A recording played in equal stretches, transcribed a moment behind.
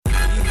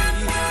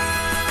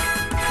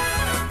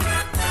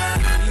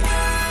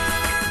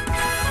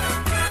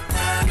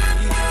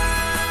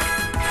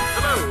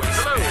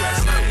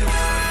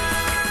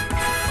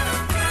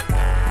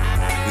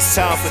It's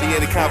time for the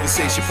End of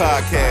Conversation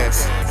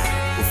podcast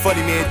with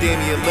funny man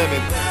Damian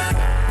Lemon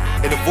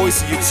and the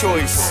voice of your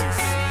choice,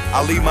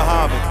 Ali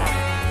Muhammad.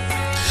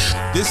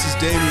 This is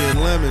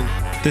Damian Lemon.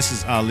 This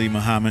is Ali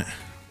Muhammad.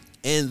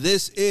 And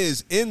this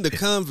is In the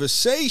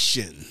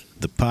Conversation,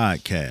 the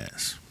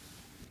podcast.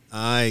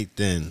 All right,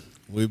 then.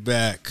 We're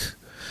back.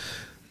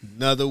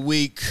 Another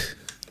week,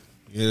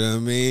 you know what I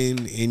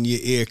mean, in your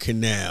ear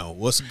canal.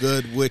 What's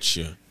good with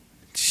you?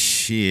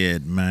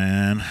 Shit,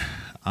 man.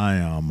 I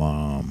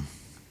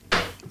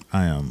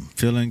am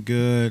feeling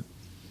good,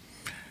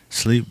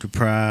 sleep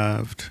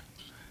deprived,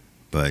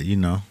 but, you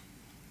know,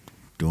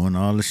 doing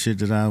all the shit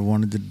that I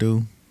wanted to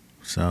do.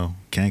 So,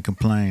 can't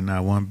complain,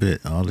 not one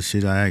bit. All the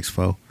shit I asked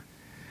for,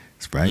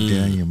 it's right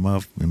there in my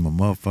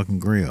motherfucking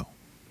grill.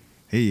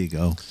 Here you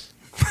go.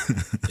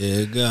 There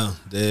you go.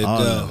 There you All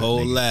go. of it, Whole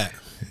nigga. lot.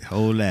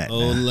 Whole lot.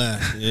 Whole now.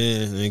 lot.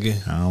 Yeah,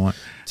 nigga. I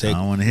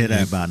don't want to hear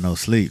that about no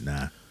sleep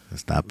now.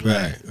 Stop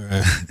playing.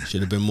 Right.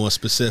 Should have been more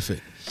specific.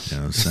 You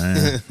know what I'm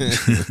saying?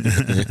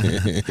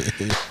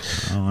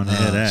 I don't want to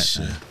hear that.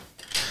 Shit.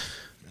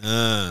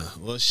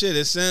 Well, shit,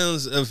 it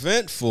sounds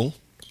eventful.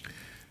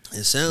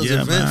 It sounds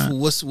eventful.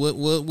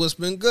 Man. What's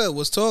been good?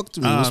 What's talk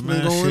to me? What's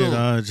been going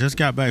on? Just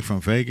got back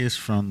from Vegas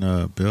from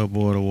the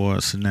Billboard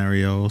Award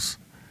scenarios.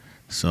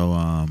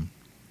 So,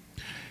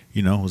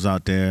 you know, was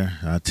out there.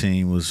 Our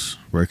team was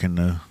working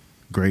the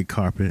gray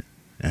carpet,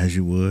 as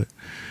you would.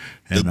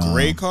 And, The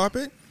gray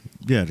carpet?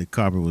 Yeah, the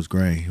carpet was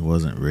gray. It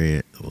wasn't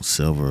red or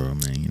silver. I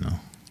mean, you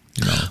know.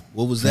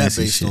 What was that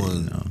fancy based shit, on?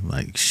 You know,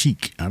 like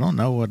chic. I don't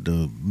know what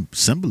the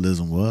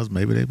symbolism was.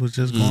 Maybe they was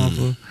just going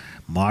for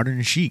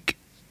modern chic.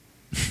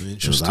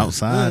 It was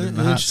outside in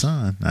the hot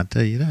sun. I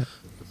tell you that.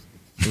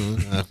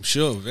 I'm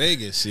sure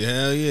Vegas.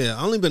 Hell yeah.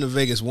 I only been to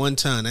Vegas one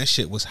time. That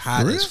shit was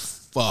hot as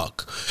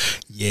fuck.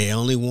 Yeah,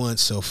 only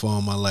once so far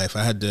in my life.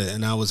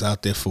 And I was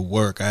out there for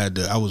work. I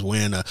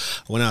went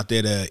out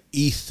there to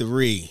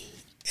E3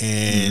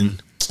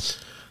 and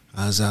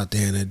I was out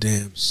there in a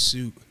damn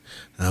suit.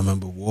 I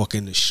remember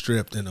walking the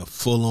strip in a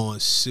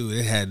full-on suit.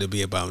 It had to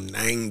be about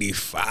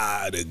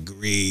 95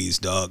 degrees,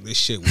 dog. This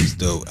shit was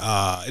dope.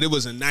 It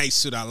was a nice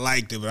suit. I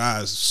liked it, but I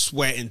was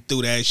sweating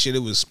through that shit. It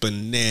was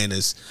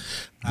bananas.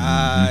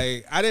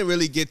 I didn't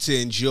really get to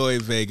enjoy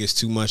Vegas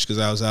too much because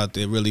I was out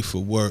there really for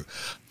work.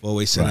 I've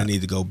always said I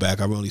need to go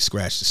back. I really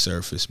scratched the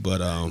surface.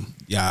 But, I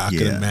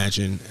can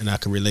imagine, and I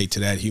can relate to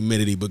that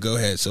humidity. But go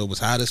ahead. So it was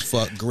hot as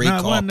fuck. Great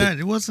carpet.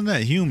 It wasn't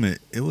that humid.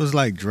 It was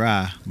like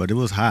dry, but it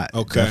was hot.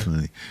 Okay.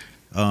 Definitely.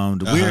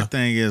 The weird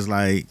thing is,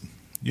 like,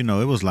 you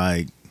know, it was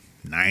like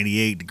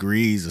 98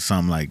 degrees or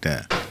something like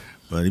that.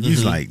 But if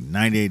it's like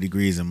 98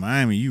 degrees in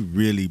Miami, you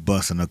really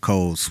busting a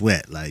cold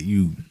sweat. Like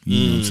you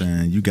know what I'm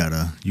saying? You got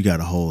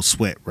a whole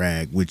sweat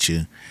rag with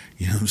you.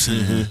 You know what I'm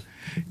saying?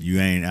 You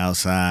ain't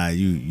outside.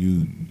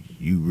 You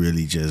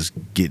really just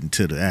getting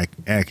to the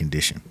air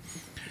condition.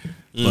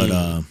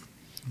 But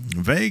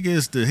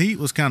Vegas, the heat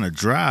was kind of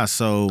dry,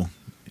 so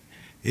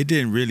it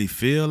didn't really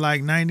feel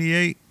like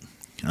 98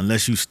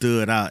 unless you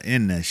stood out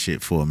in that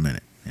shit for a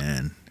minute.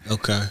 And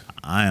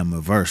I am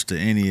averse to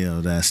any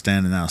of that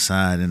standing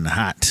outside in the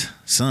hot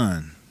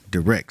sun,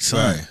 direct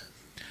sun. Right.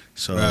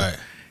 So,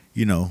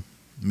 you know,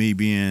 me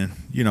being,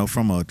 you know,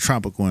 from a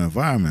tropical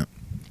environment,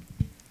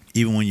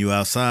 even when you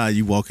outside,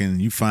 you walking,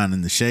 you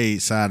finding the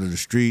shade side of the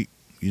street,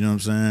 you know what I'm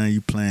saying?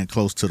 You playing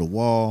close to the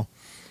wall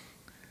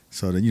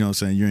so that, you know what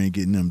I'm saying, you ain't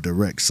getting them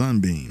direct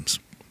sunbeams.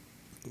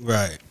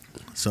 Right.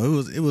 So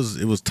it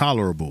was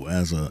tolerable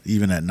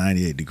even at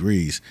 98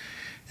 degrees.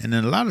 And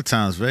then a lot of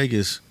times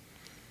Vegas,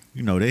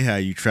 you know, they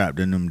have you trapped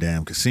in them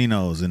damn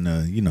casinos and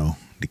the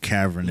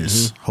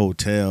cavernous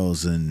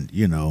hotels and,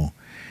 you know,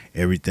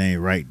 everything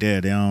right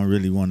there. They don't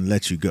really want to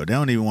let you go. They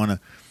don't even want to,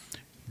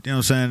 you know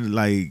what I'm saying?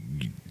 Like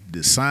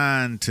the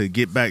sign to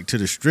get back to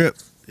the strip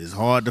is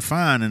hard to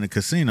find in a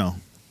casino.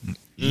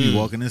 You be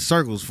walking in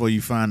circles before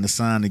you find the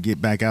sign to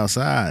get back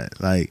outside.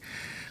 Like,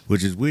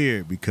 which is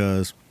weird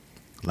because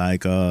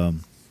like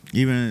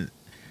even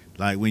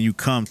like when you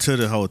come to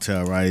the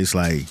hotel, right, it's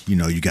like, you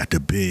know, you got the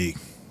big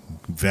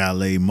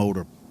valet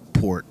motor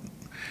port,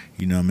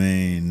 you know what I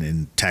mean,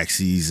 and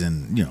taxis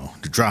and, you know,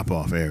 the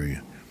drop-off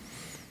area.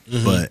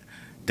 But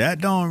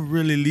that don't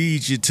really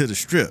lead you to the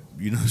strip,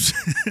 you know what I'm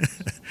saying?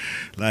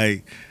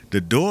 Like,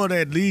 the door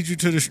that leads you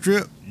to the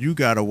strip, you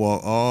got to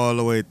walk all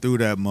the way through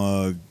that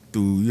mug,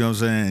 you know what I'm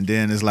saying? And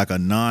then it's like a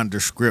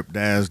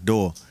nondescript-ass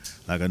door,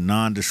 like a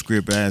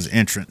nondescript-ass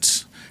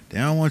entrance. They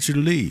don't want you to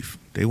leave.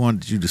 They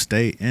want you to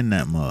stay in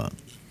that mug.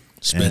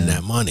 Spend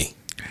that money.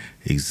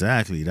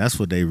 Exactly. That's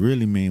what they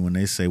really mean when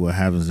they say what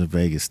happens in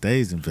Vegas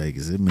stays in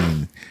Vegas. It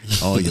means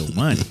all your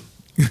money.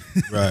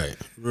 Right.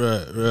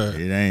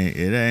 It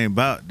ain't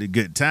about the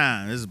good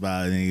time. It's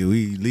about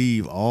we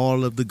leave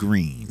all of the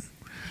green.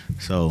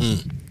 So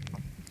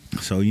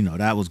you know,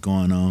 that was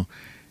going on.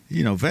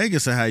 You know,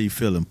 Vegas is how you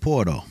feel in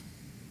Porto.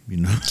 You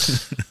know,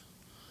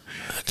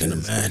 I can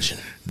imagine.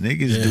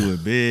 Niggas do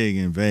it big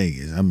in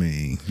Vegas. I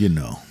mean, you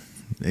know,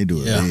 they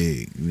do it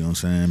big. You know what I'm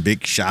saying?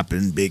 Big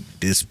shopping, big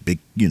this, big.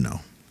 You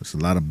know, there's a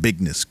lot of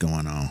bigness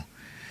going on.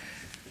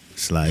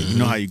 It's like, you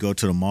know how you go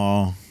to the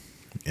mall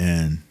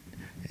and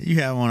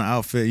you have on an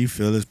outfit you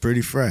feel is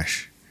pretty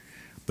fresh,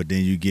 but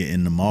then you get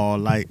in the mall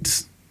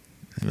lights,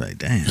 you're like,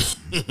 damn,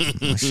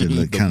 my shit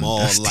look kind of mall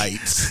dusty.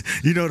 lights.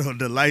 You know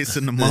the lights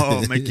in the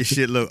mall make your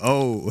shit look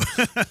old.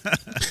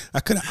 I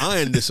could have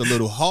ironed this a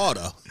little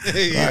harder.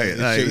 Right,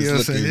 like, you know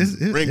what I'm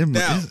saying? Wrinked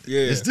out.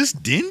 Is this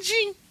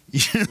dingy?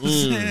 You know what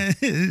I'm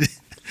saying?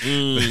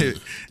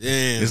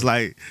 Damn. It's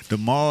like the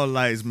mall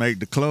lights make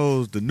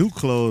the new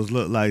clothes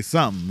look like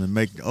something, and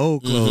make the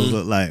old clothes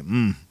look like,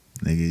 nigga,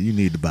 you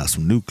need to buy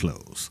some new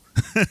clothes.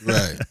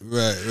 Right.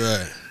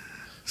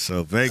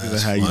 So Vegas That's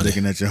is how you funny.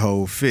 looking at your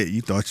whole fit.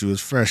 You thought you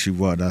was fresh. You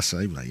walked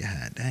outside. You be like,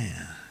 yeah,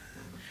 damn.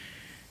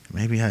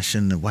 Maybe I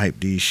shouldn't have wiped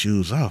these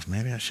shoes off.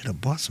 Maybe I should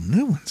have bought some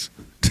new ones.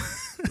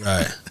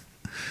 Right.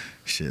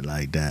 Shit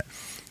like that.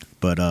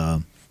 But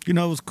you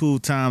know, it was a cool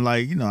time.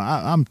 Like, you know,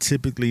 I'm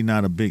typically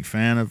not a big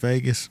fan of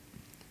Vegas,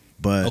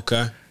 but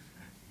Okay.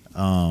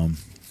 I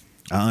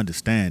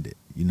understand it.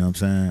 You know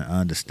what I'm saying? I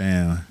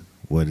understand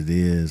what it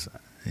is.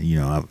 You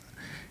know,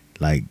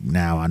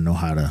 now I know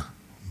how to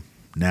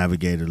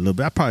navigate it a little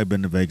bit. I've probably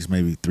been to Vegas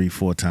maybe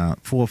 4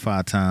 or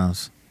 5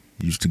 times.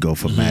 Used to go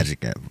for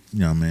Magic at, you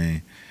know what I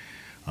mean?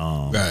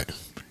 Right.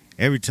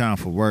 Every time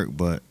for work,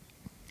 but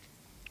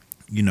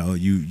you know,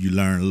 you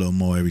learn a little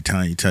more every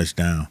time you touch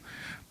down.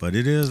 But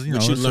it is, you know,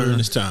 What you it's learned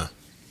this time?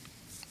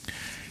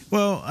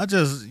 well, I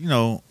just, you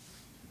know,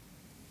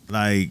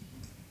 like,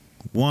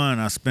 one,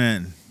 I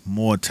spent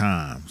more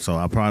time. So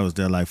I probably was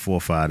there like 4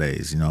 or 5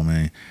 days, you know what I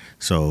mean?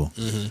 So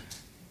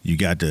you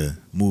got to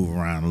move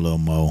around a little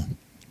more,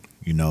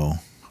 you know.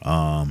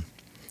 I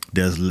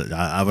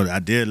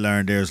did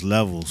learn there's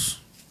levels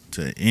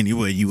to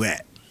anywhere you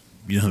at.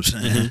 You know what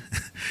I'm saying?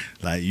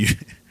 Like,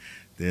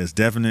 there's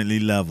definitely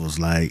levels.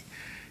 Like,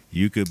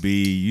 you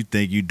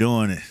think you're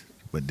doing it,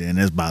 but then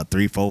there's about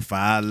 3, 4,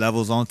 5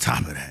 levels on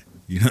top of that.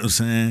 You know what I'm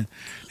saying?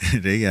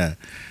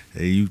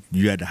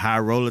 You got the high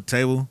roller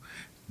table.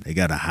 They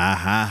got a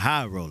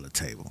high roller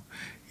table.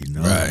 You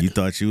know, Right. You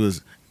thought you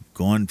was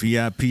going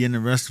VIP in the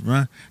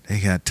restaurant. They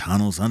got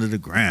tunnels under the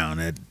ground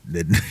that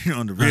you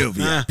know, the real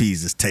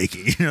VIPs is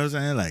taking. You know what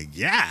I'm saying? Like,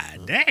 yeah,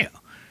 damn.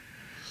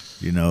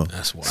 You know,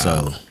 That's wild.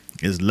 So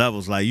it's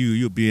levels. Like,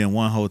 you'll be in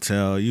one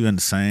hotel, you in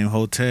the same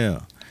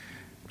hotel.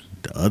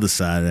 The other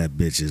side of that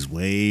bitch is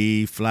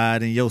way fly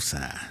than your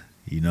side.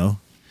 You know.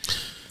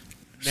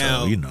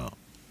 Now, so, you know,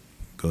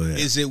 go ahead.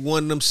 Is it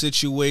one of them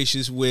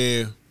situations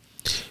where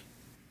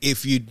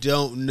if you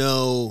don't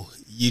know,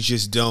 you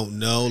just don't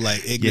know?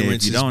 Like,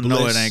 ignorance if you is don't know,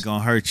 bliss? it ain't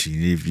gonna hurt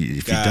you. If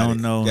you Got don't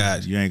it, know, got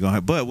it. you ain't gonna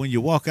hurt. But when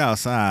you walk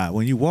outside,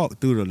 when you walk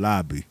through the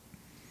lobby,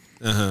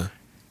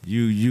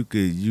 you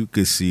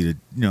could see the,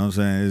 you know what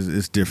I'm saying,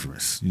 it's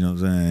difference. You know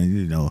what I'm saying?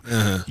 You know,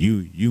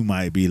 you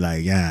might be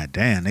like, God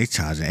damn, they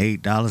charging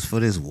 $8 for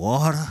this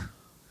water.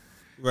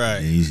 Right.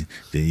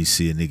 Then you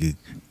see a nigga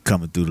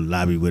coming through the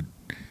lobby with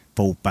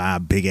 4,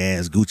 5 big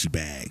ass Gucci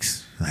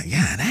bags. Like,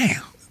 yeah,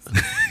 damn.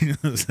 You know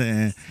what I'm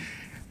saying?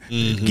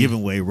 Giving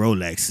away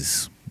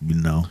Rolexes, you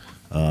know.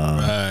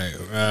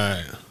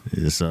 Right.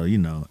 So, you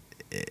know,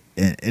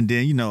 and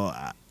then, you know,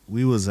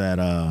 we was at,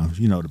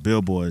 you know, the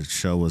Billboard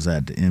show was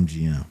at the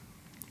MGM.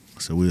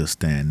 So we was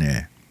staying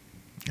there.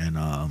 And,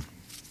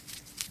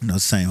 you know,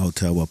 same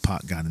hotel where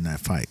Pac got in that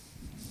fight.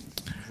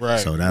 Right.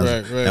 So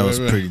that was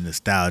pretty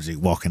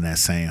nostalgic, walking that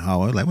same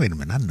hallway. Like, wait a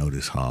minute, I know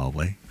this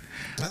hallway.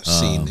 I've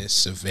seen this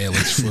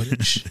surveillance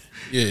footage.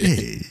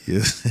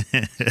 Yeah.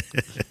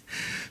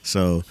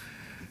 So,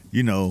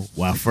 you know,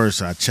 when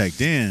first I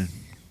checked in,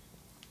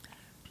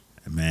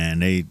 man,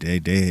 they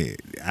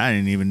I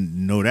didn't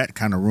even know that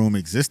kind of room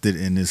existed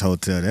in this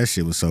hotel. That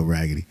shit was so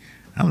raggedy.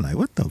 I'm like,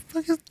 what the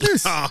fuck is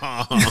this?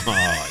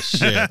 Oh,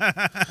 shit.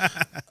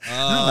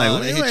 I'm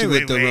like, they hit you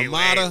with the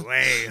Ramada?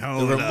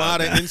 Hold The up.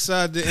 Ramada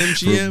inside the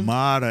MGM?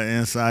 Ramada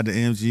inside the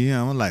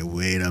MGM. I'm like,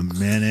 wait a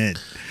minute.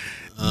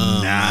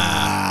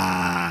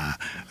 Nah.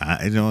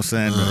 You know what I'm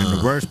saying? And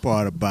the worst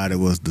part about it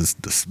was the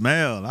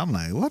smell. I'm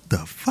like, what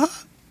the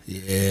fuck?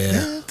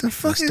 Yeah. What the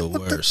fuck That's is the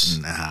what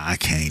worst. Nah, I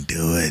can't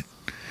do it.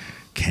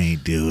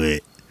 Can't do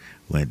it.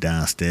 Went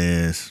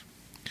downstairs.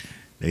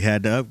 They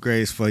had the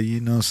upgrades for you, you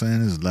know what I'm saying?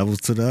 There's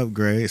levels to the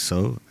upgrade.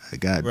 So I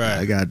got,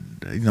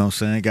 you know what I'm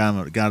saying?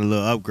 Got a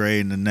little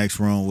upgrade, and the next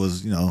room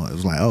was, you know, it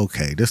was like,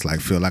 okay, this like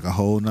feel like a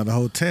whole nother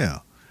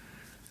hotel.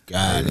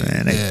 Got it.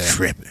 Man, they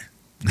tripping.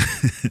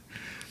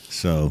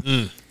 So,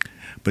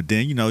 but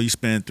then, you know, you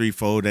spend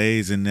 3-4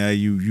 days in there,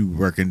 you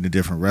work in the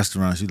different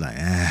restaurants. You like,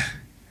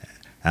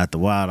 After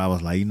a while, I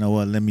was like, you know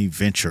what? Let me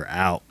venture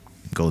out,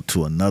 go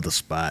to another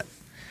spot,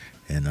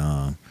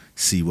 and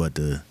see what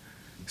the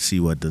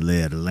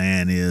lay of the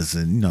land is.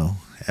 And, you know,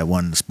 at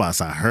one of the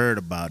spots I heard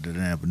about that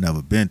I've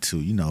never been to,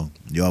 you know,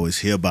 you always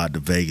hear about the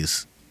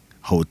Vegas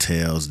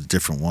hotels, the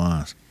different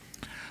ones,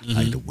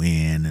 like the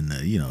Wynn and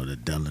the, you know, the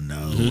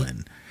Delano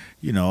and,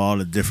 you know, all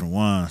the different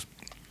ones.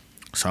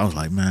 So I was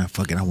like, man,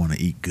 fuck it, I want to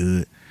eat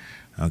good.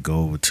 I'll go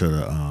over to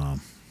the,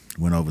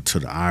 went over to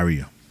the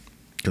Aria.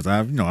 Because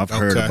I've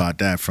heard about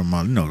that from,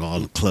 you know, all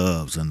the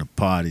clubs and the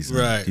parties. And,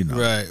 Right, you know.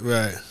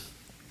 right.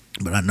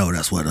 but I know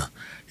that's where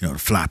the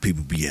fly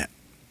people be at.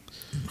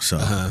 So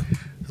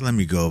let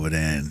me go over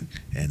there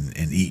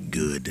and eat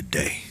good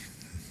today.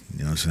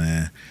 You know what I'm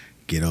saying?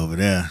 Get over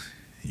there,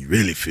 you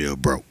really feel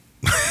broke.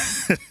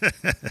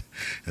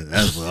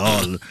 That's what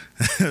all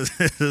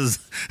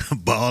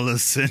Baller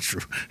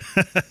Central.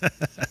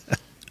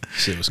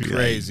 Shit was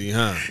crazy,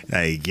 huh?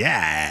 Like,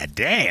 yeah,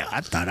 damn,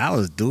 I thought I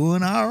was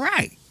doing all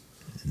right.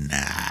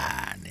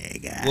 Nah,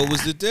 nigga. What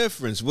was the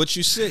difference? What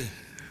you see?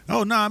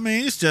 Oh, no, I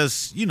mean, it's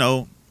just,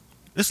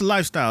 it's a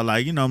lifestyle.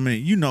 Like,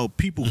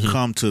 people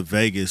come to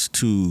Vegas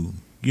to,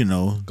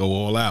 Go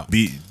all out.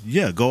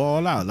 Go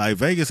all out. Like,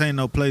 Vegas ain't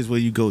no place where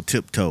you go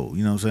tiptoe.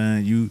 You know what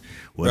I'm saying?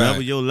 Whatever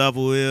Right. your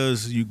level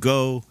is, you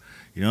go.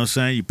 You know what I'm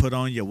saying? You put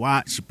on your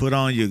watch. You put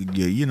on your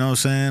you know what I'm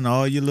saying?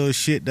 All your little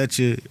shit that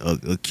you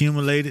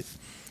accumulated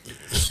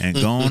and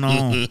going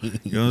on.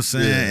 You know what I'm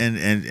saying?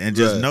 And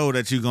just Right. know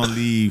that you're going to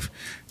leave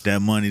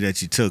that money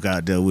that you took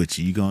out there with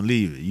you. You're going to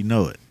leave it. You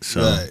know it.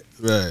 So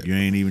Right. you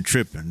ain't even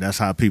tripping. That's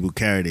how people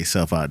carry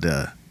themselves out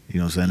there. You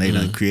know what I'm saying? They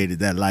done created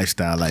that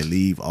lifestyle, like,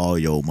 leave all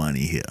your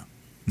money here.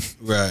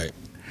 Right.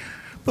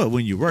 But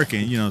when you're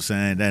working, you know what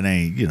I'm saying, that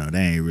ain't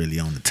really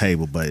on the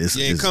table. But it's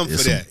You ain't come for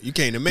it's that. You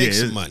came to make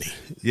some money.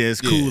 Yeah,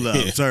 it's cool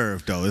to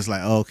observe though. It's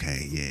like,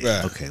 okay,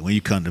 Right. okay. When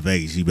you come to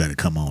Vegas, you better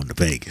come on to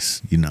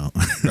Vegas.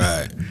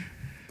 Right.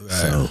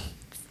 So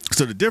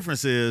the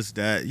difference is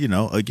that,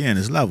 again,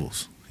 it's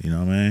levels. You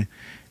know what I mean?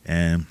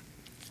 And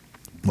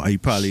while you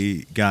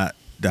probably got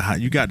the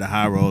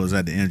high rollers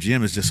at the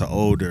MGM, is just an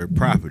older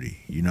property.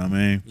 You know what I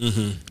mean?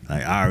 Mm-hmm.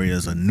 Like Aria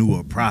is a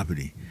newer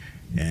property,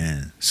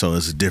 and so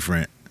it's a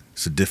different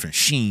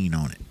sheen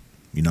on it.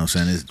 You know what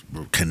I'm saying?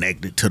 It's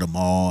connected to the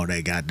mall.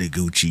 They got the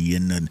Gucci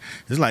and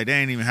it's like they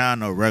ain't even have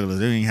no regulars.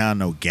 They ain't have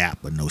no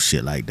Gap or no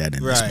shit like that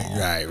in this mall.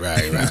 Right.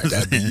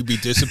 You be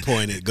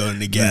disappointed going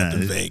to Gap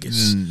in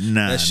Vegas.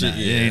 Nah, that shit,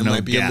 there ain't it no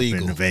might be Gap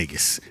illegal. in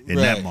Vegas. In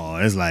Right. that mall,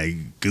 it's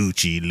like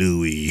Gucci,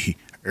 Louis,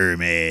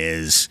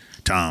 Hermes,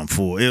 Tom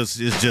Ford. It's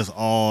just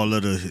all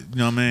of the, you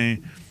know what I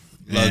mean?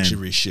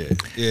 Luxury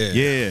shit. Yeah.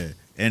 Yeah.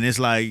 And it's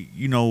like,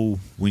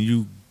 when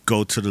you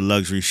go to the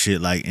luxury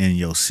shit like in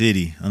your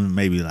city,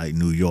 maybe like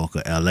New York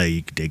or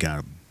LA, they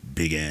got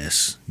big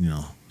ass,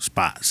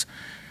 spots.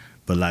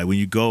 But like when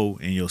you go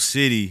in your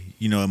city,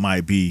 it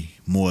might be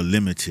more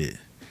limited.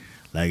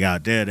 Like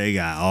out there, they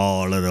got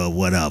all of the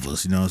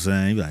whatevers, you know what I'm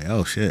saying? You're like,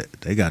 oh shit,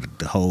 they got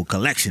the whole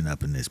collection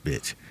up in this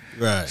bitch.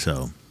 Right.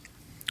 So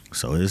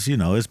it's,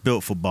 it's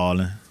built for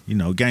balling.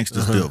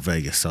 Gangsters built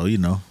Vegas, so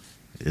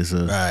it's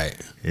Right.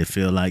 It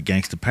feel like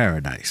gangster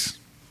paradise.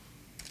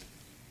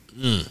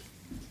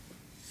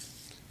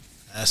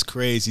 That's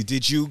crazy.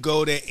 Did you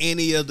go to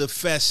any of the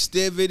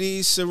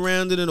festivities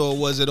surrounding it, or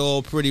was it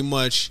all pretty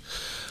much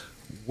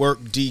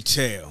work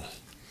detail?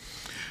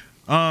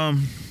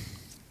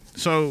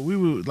 So we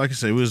were, like I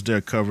say, we was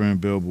there covering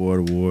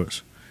Billboard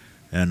Awards,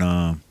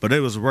 and but it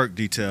was work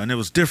detail, and it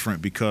was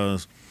different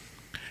because,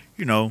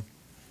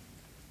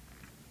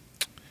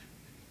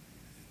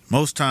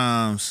 most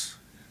times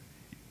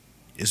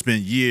it's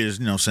been years,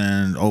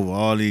 over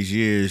all these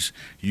years,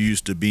 you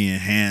used to being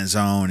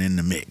hands-on in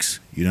the mix.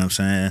 You know what I'm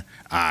saying?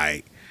 All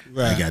right,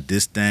 I got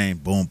this thing,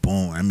 boom,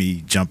 boom. Let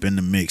me jump in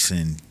the mix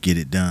and get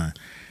it done.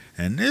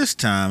 And this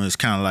time it's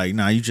kind of like,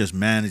 nah, you just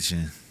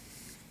managing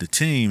the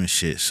team and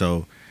shit.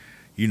 So,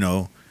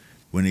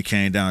 when it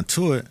came down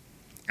to it,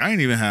 I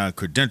didn't even have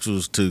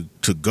credentials to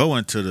go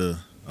into the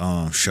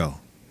show.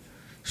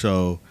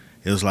 So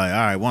it was like, all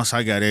right, once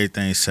I got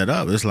everything set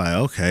up, it's like,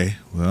 okay,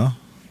 well,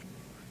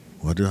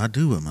 what do I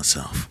do with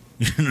myself?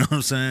 You know what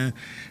I'm saying?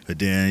 But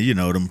then,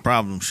 them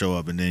problems show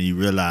up, and then you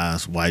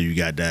realize why you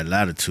got that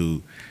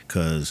latitude,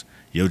 because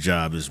your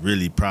job is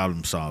really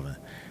problem solving.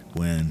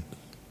 When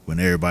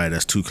everybody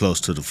that's too close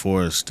to the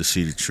forest to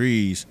see the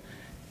trees,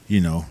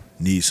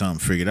 need something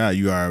figured out,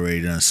 you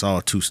already done saw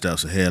 2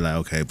 steps ahead, like,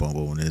 okay, boom,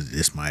 boom,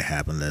 this might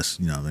happen. Let's,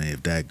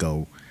 if that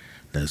go,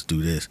 let's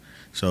do this.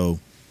 So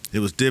it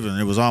was different.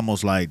 It was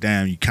almost like,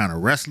 damn, you kind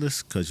of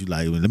restless, because you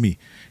like, well, let me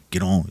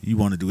get on. You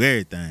want to do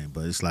everything,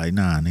 but it's like,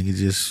 nah, nigga,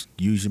 just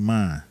use your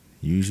mind.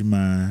 Use your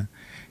mind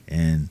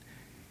and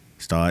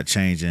start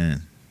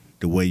changing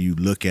the way you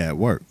look at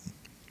work,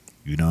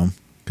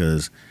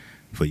 because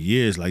for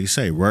years, like you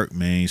say, work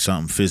means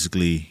something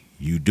physically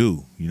you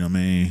do, you know what I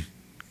mean?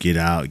 Get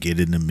out, get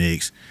in the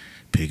mix,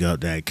 pick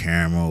up that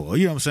camera, or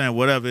you know what I'm saying,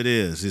 whatever it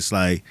is. It's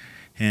like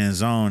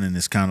hands-on, and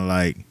it's kind of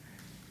like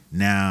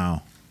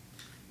now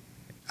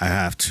I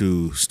have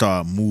to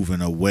start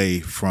moving away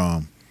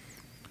from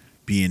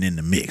being in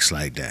the mix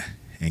like that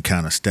and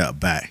kind of step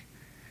back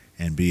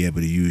and be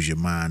able to use your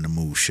mind to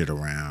move shit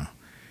around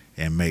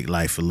and make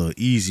life a little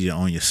easier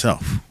on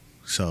yourself.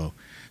 So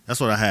that's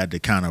what I had to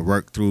kind of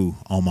work through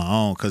on my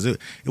own, because it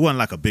wasn't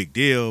like a big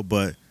deal,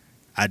 but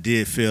I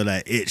did feel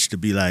that itch to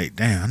be like,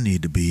 damn, I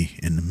need to be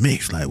in the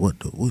mix. Like, what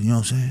you know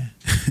what I'm saying?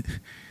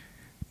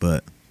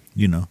 But,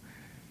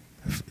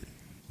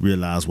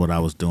 realized what I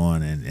was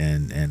doing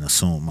and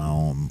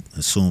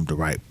assumed the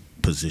right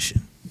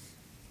position.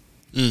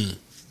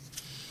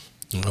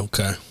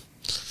 Okay.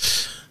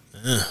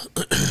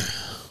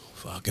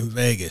 Fucking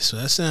Vegas. So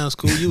that sounds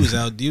cool. You was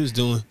out. You was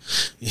doing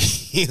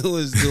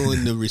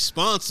the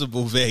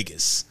responsible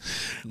Vegas.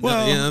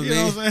 Well, you know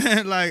what I'm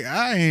saying? Like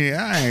I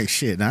ain't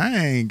shit. Now, I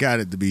ain't got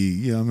it to be,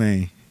 you know what I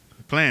mean,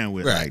 playing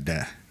with like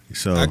that.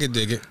 So I could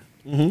dig it.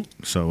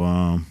 Mm-hmm. So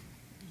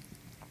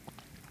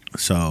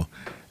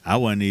I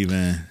wasn't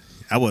even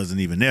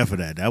there for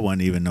that. That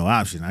wasn't even no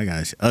option. I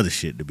got other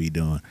shit to be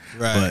doing.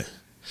 Right.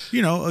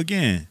 But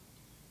again,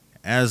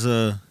 as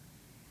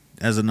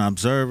an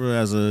observer,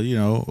 as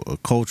a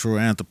cultural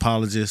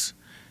anthropologist,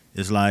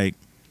 it's like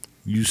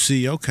you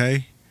see,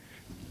 okay,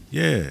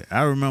 yeah,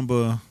 I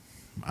remember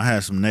I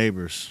had some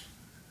neighbors,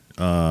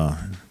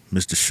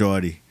 Mr.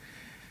 Shorty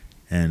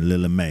and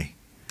Lila Mae.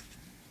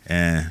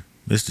 And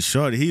Mr.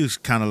 Shorty, he was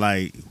kind of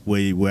like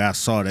where I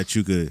saw that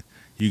you could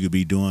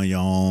be doing your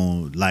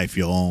own life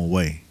your own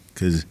way.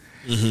 Because,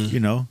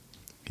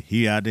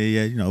 he out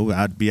there,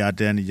 I'd be out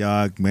there in the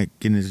yard,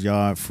 getting his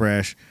yard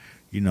fresh,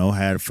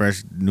 had a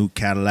fresh new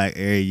Cadillac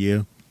every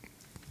year.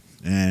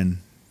 And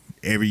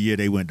every year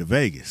they went to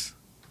Vegas.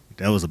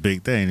 That was a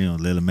big thing,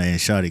 Lil Mae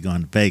and Shorty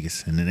going to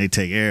Vegas. And then they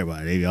take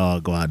everybody. They all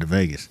go out to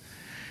Vegas.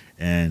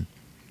 And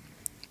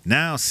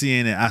now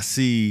seeing it, I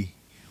see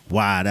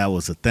why that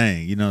was a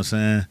thing. You know what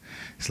I'm saying?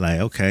 It's like,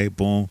 okay,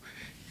 boom.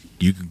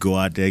 You can go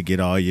out there, get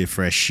all your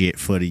fresh shit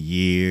for the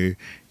year.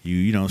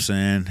 You know what I'm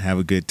saying? Have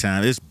a good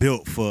time. It's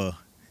built for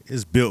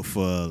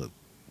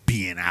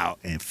being out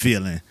and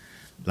feeling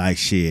like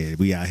shit.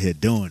 We out here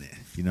doing it.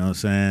 You know what I'm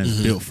saying?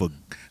 It's built for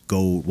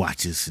gold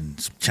watches and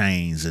some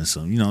chains and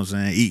some, you know what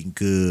I'm saying, eating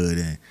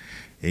good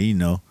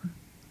and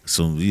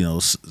some,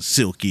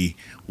 silky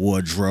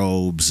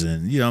wardrobes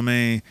and, you know what I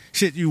mean?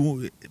 Shit,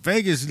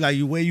 Vegas, like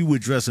the way you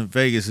would dress in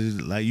Vegas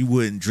is like you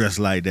wouldn't dress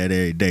like that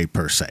every day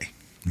per se.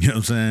 You know what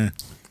I'm saying?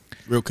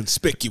 Real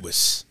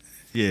conspicuous.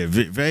 Yeah,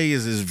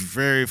 Vegas is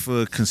very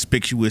for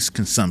conspicuous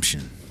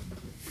consumption.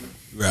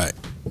 Right.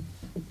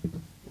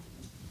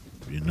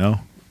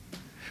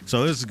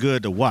 So it's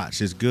good to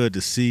watch. It's good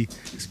to see.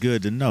 It's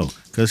good to know.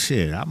 Because,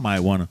 shit, I might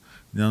want to,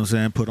 you know what I'm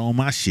saying, put on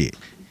my shit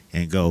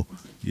and go,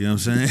 you know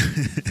what I'm saying?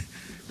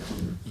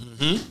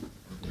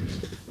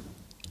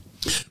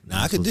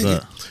 Nah, I could dig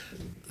it.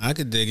 I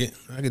could dig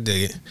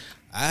it.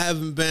 I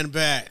haven't been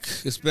back.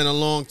 It's been a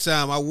long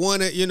time. I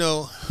wanted,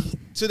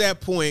 to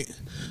that point,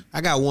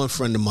 I got one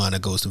friend of mine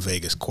that goes to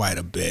Vegas quite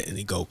a bit, and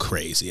he go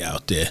crazy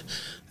out there.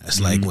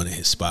 That's like one of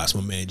his spots.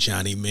 My man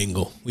Johnny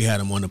Mingle. We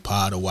had him on the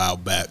pod a while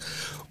back,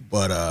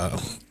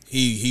 but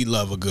he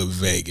love a good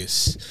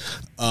Vegas.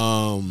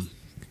 When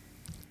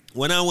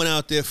I went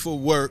out there for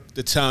work,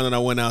 the time that I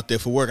went out there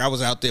for work, I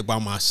was out there by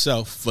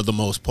myself for the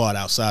most part,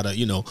 outside of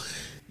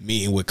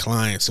meeting with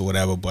clients or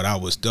whatever. But I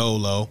was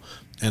dolo.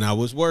 And I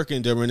was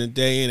working during the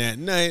day, and at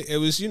night, it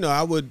was,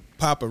 I would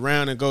pop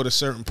around and go to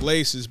certain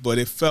places, but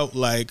it felt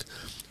like,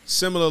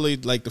 similarly,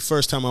 like the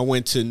first time I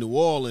went to New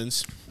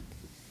Orleans,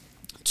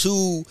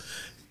 two,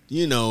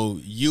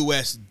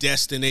 U.S.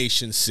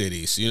 destination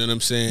cities, you know what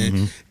I'm saying?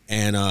 Mm-hmm.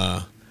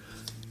 And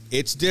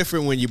it's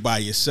different when you're by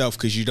yourself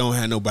because you don't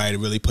have nobody to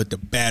really put the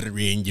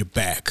battery in your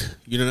back.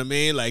 You know what I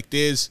mean? Like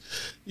there's,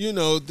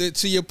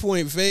 to your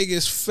point,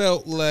 Vegas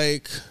felt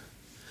like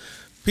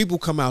people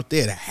come out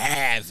there to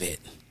have it.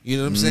 You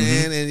know what I'm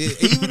saying? And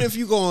even if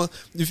you're going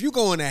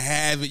to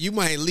have it, you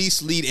might at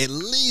least lead at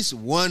least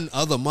one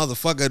other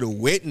motherfucker to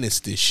witness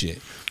this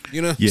shit.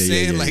 You know what I'm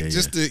saying?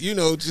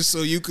 To, just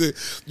so you could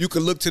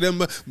look to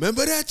them.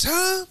 Remember that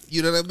time?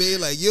 You know what I mean?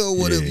 Like,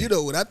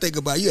 what I think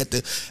about you at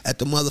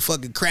the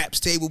motherfucking craps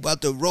table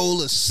about to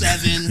roll a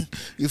 7.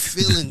 You're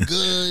feeling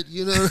good.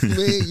 You know what I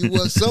mean? You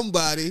want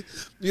somebody,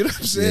 you know what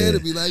I'm saying, to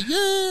be like,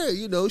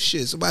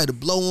 shit, somebody to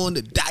blow on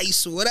the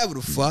dice or whatever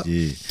the fuck.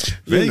 Yeah.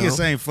 Vegas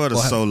ain't for the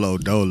solo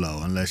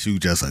dolo unless you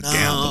just a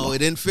gambler. No, it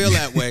didn't feel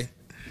that way.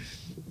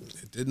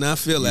 Did not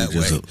feel that way.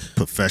 Just a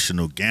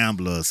professional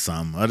gambler or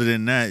something. Other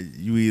than that,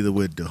 you either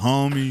with the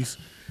homies,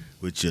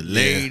 with your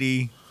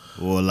lady,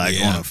 or like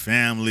on a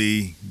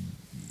family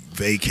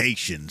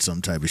vacation,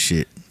 some type of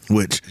shit.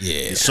 Which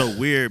is so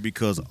weird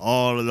because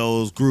all of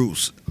those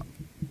groups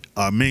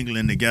are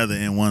mingling together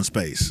in one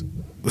space,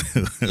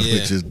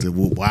 which is the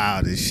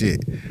wildest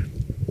shit.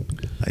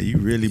 Like you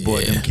really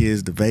brought them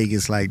kids to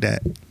Vegas like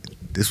that?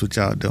 This what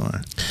y'all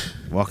doing?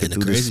 Walking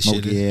through this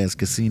smoky ass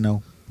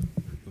casino.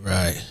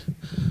 Right.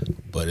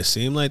 But it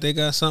seemed like they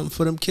got something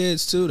for them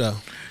kids too, though.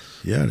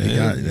 Yeah,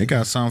 they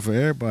got something for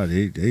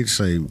everybody. They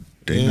say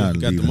they not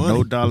leaving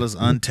no dollars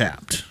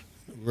untapped.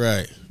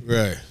 Right.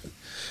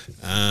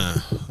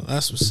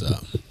 That's what's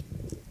up.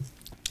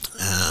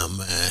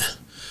 Man.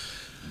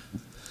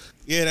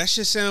 Yeah, that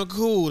shit sound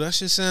cool. That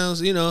shit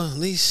sounds, at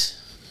least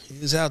he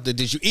was out there.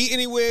 Did you eat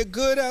anywhere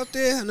good out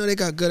there? I know they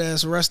got good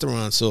ass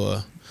restaurants,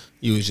 or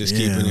you was just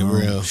keeping it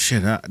real.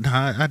 Shit,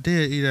 I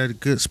did eat at a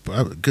good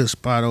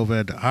spot over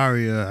at the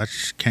Aria. I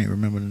just can't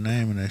remember the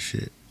name of that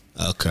shit.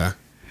 Okay.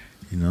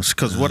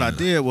 Because what I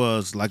did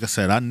was, like I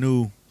said, I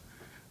knew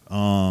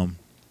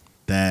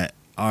that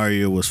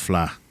Aria was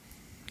fly.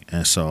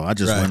 And so I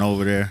just went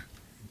over there,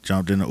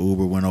 jumped in the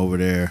Uber, went over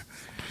there,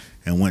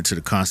 and went to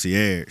the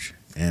concierge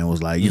and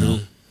was like,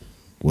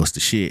 what's the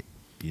shit?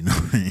 You know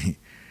what I mean?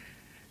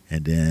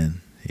 And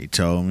then he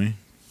told me,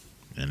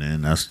 and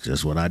then that's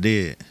just what I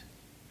did.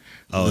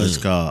 Oh, it's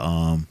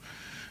called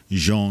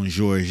Jean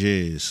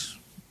Georges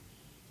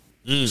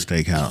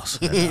Steakhouse.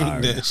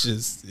 That's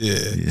just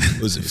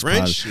Was it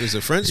French? Was it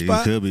a French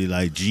spot? It could be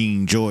like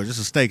Jean George. It's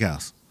a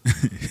steakhouse.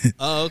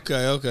 Oh,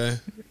 okay.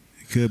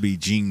 It could be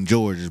Jean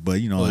George's, but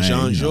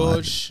Jean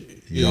George.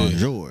 Jean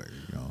George.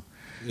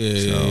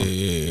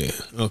 Yeah.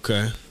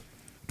 Okay.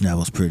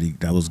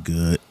 That was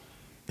good.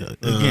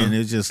 Again,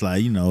 it's just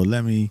like,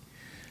 let me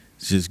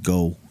just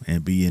go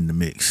and be in the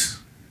mix.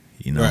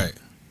 Right.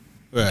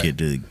 Get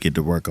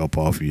the work up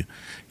off you.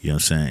 You know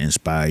what I'm saying?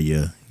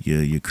 Inspire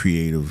your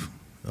creative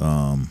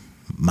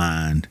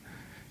mind,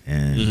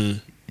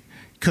 and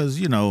because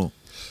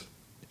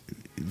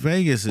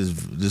Vegas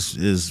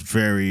is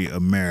very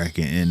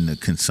American in the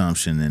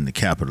consumption and the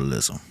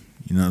capitalism.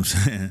 You know what I'm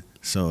saying?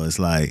 So it's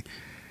like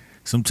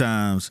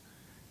sometimes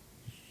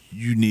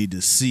you need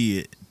to see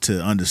it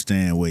to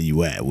understand where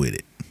you at with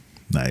it.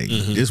 Like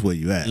this where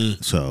you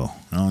at. So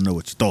I don't know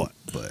what you thought,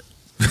 but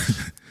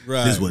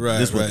this what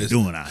they're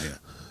doing out here.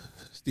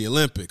 It's the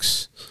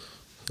Olympics.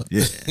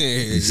 Yeah,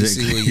 you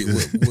see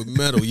what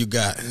medal you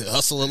got.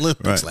 Hustle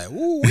Olympics, right. Like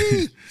woo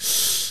wee.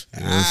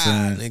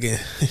 Nigga.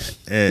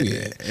 And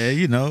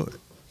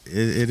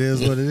it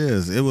is what it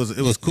is. It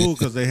was cool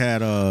because they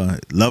had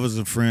Lovers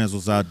and Friends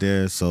was out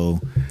there,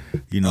 so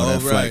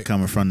that flight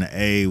coming from the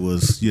A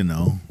was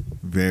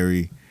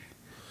very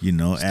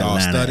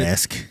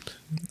Atlanta-esque.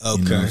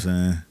 Okay. You know what I'm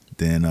saying?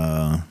 Then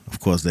of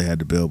course they had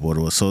the Billboard,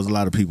 so there's a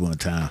lot of people in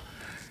town.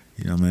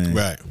 You know what I mean?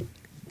 Right.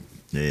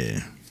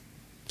 Yeah.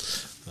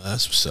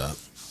 That's what's up.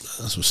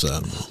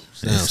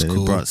 Sounds cool.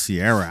 They brought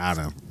Ciara out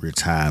of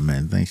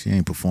retirement. I think she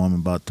ain't performed in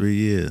about 3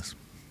 years.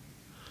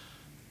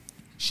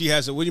 She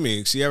hasn't. What do you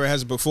mean? Ciara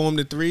hasn't performed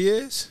in 3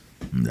 years?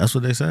 That's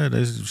what they said.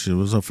 It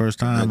was her first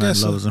time at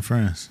Lovers and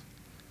Friends.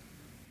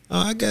 Oh,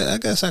 I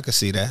guess I could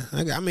see that.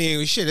 I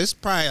mean, shit, it's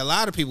probably a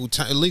lot of people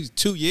at least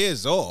 2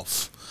 years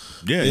off.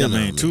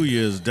 Yeah, 2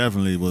 years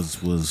definitely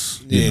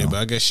was. Yeah, but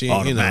I guess she,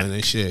 automatic.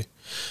 And shit.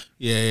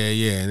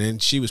 Yeah. And then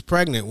she was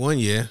pregnant 1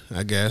 year,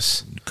 I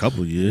guess. A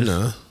couple years.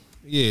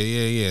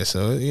 Yeah.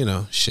 So,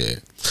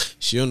 shit.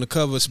 She on the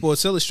cover of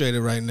Sports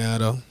Illustrated right now,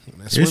 though.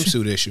 That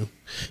swimsuit issue.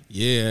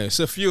 Yeah, it's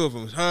a few of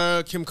them.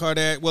 Her, Kim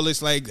Kardashian. Well,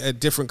 it's like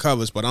different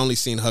covers, but I only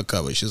seen her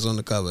cover. She's on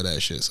the cover of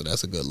that shit, so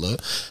that's a good look.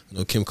 I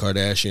know Kim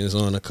Kardashian is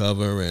on the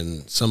cover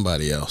and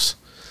somebody else.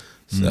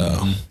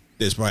 So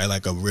there's probably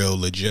like a real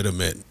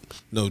legitimate,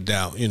 no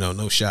doubt,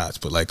 no shots,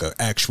 but like an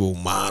actual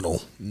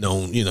model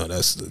known.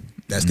 That's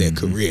their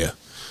career.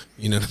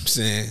 You know what I'm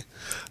saying?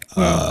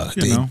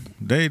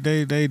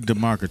 They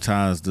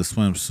democratized the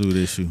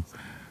swimsuit issue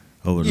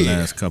over the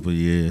last couple of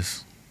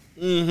years.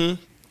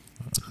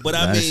 But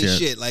I mean,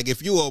 shit, like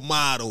if you a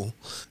model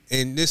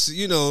and this,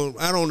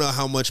 I don't know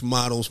how much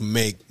models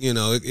make,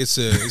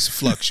 it's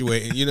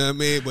fluctuating, you know what I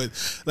mean? But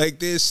like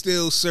there's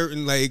still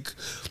certain like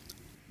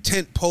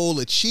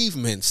tentpole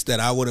achievements that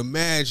I would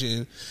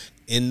imagine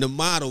in the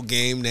model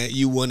game that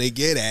you want to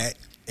get at,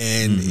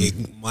 and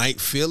it might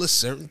feel a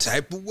certain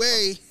type of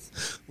way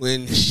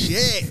when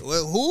shit,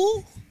 well,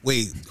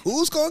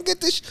 who's gonna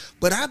get this?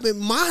 But I've been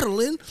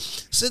modeling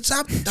since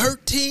I'm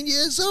 13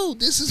 years old.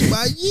 This is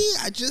my year.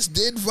 I just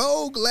did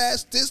Vogue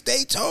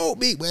they told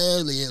me,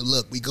 well, yeah,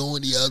 look, we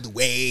going the other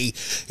way.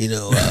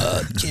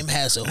 Kim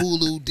has a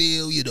Hulu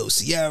deal.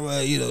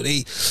 Ciara,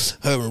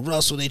 her and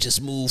Russell, they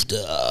just moved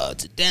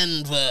to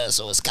Denver,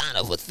 so it's kind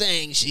of a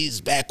thing. She's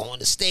back on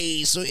the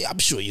stage, so I'm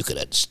sure you could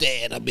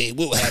understand. I mean,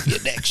 we'll have you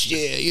next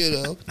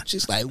year.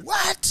 She's like,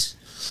 what?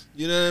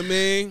 You know what I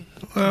mean?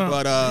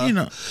 Well, but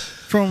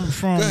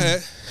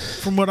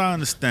from what I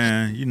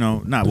understand,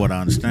 not what I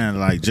understand,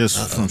 like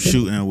just from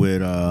shooting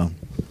with, the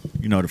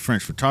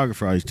French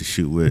photographer I used to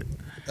shoot with.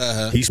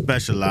 He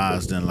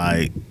specialized in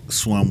like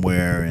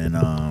swimwear and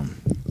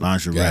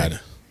lingerie. Got it.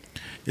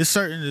 It's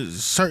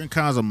certain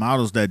kinds of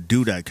models that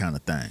do that kind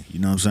of thing. You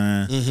know what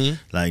I'm saying?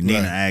 Like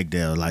Nina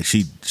Agdale, like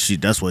she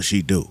that's what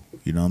she do.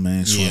 You know what I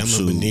mean? Yeah, I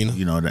remember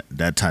Nina.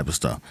 That type of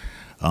stuff.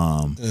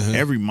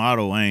 Every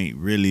model ain't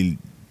really,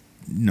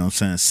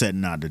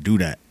 setting out to do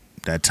that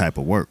type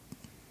of work.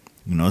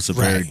 It's a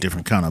very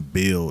different kind of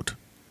build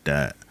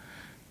that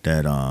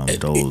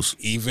those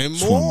even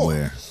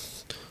swimwear.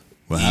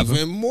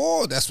 Even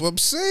more. That's what I'm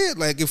saying.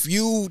 Like if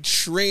you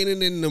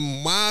training in the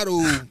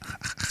model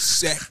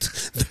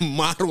the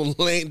model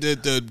lane, the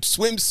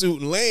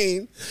swimsuit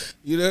lane,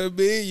 you know what I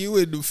mean? You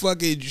in the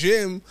fucking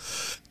gym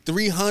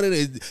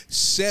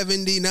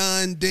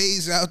 379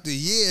 days out the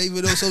year,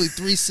 even though it's only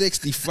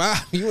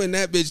 365. You in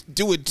that bitch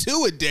doing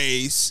 2 a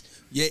days.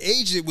 Your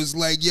agent was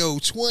like, yo,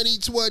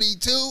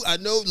 2022, I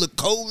know the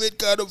COVID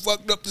kind of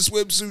fucked up the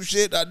swimsuit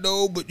shit, I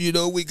know, but,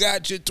 we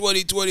got you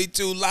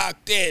 2022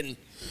 locked in.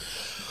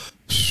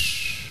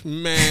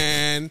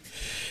 Man,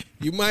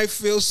 you might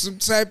feel some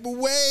type of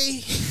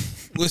way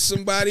with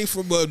somebody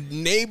from a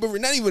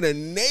neighboring, not even a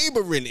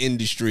neighboring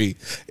industry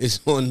is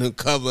on the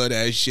cover of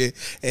that shit.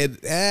 And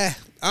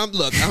I'm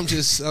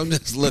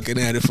just looking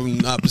at it from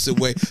the opposite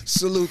way.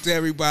 Salute to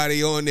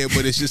everybody on there,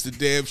 but it's just a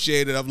damn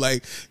shame that I'm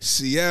like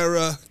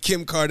Sierra,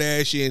 Kim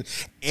Kardashian,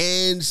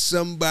 and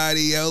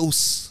somebody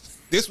else.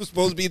 This was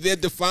supposed to be their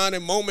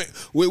defining moment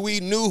where we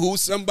knew who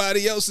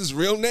somebody else's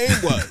real name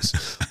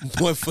was.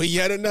 But for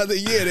yet another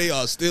year, they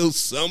are still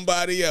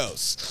somebody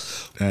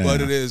else. Yeah.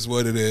 But it is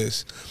what it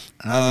is.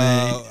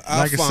 I mean,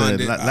 like I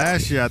said,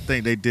 last year I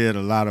think they did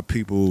a lot of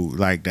people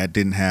like that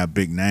didn't have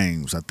big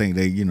names. I think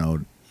they,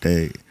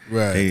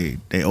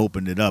 they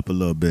opened it up a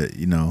little bit,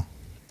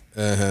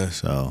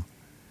 So,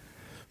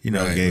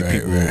 gave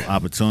people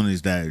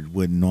opportunities that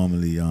wouldn't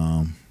normally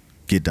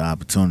get the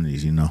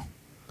opportunities,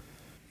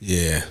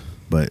 Yeah.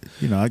 But,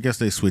 I guess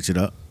they switch it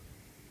up.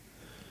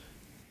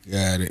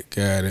 Got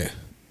it.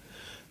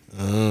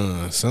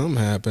 Something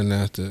happened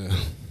after.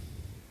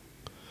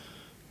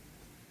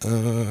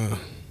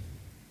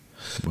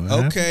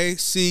 Okay,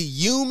 see,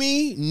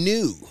 Yumi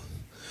Nu,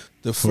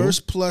 the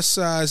first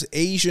plus-size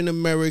Asian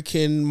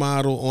American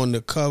model on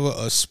the cover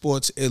of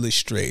Sports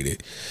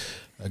Illustrated.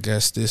 I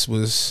guess this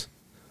was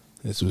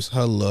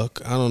her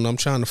look. I don't know. I'm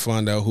trying to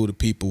find out who the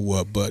people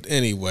were, but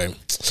anyway,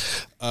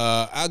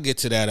 I'll get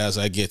to that as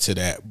I get to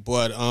that.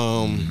 But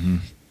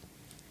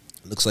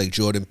looks like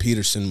Jordan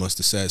Peterson must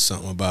have said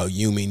something about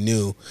Yumi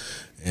Nu,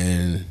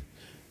 and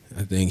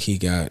I think he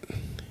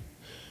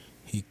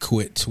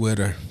quit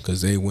Twitter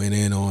because they went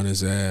in on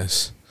his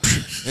ass.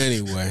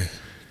 Anyway,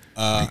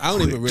 I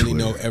don't even really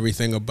know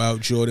everything about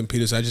Jordan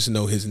Peterson. I just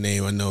know his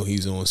name. I know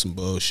he's on some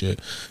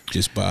bullshit.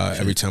 Just by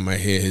every time I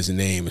hear his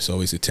name, it's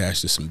always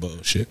attached to some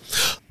bullshit.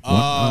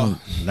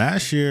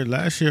 Last year,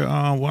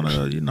 one of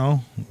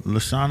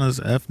Lashana's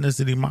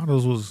ethnicity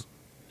models was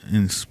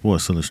in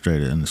Sports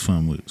Illustrated in the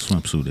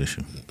swimsuit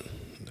issue.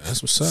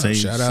 That's what's up.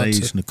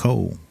 Sage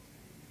Nicole.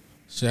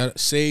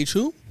 Sage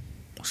who?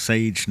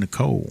 Sage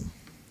Nicole.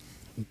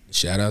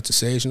 Shout out to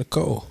Sage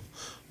Nicole.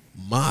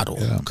 Model,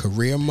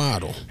 career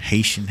model.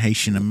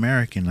 Haitian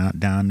American out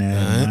down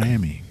there in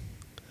Miami.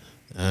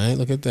 All right,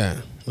 look at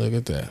that.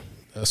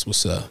 That's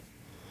what's up.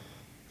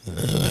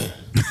 Nah,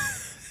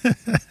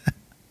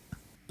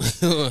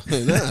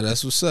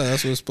 that's what's up.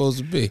 That's what it's supposed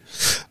to be.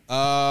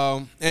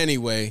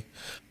 Anyway,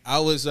 I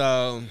was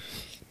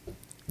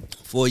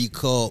before you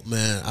called,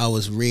 man, I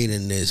was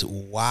reading this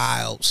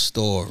wild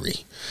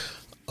story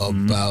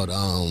about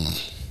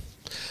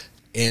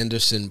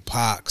Anderson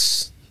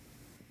Pops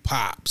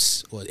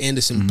or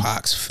Anderson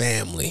Pox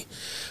family.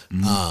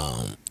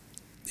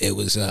 It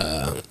was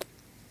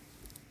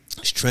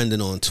it's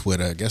trending on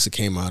Twitter. I guess it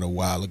came out a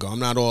while ago. I'm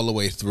not all the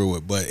way through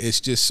it, but it's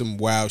just some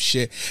wild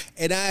shit.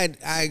 And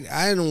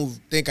I don't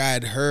think I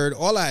had heard.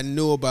 All I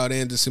knew about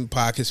Anderson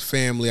Pock, his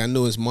family, I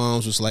knew his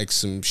mom's was like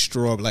some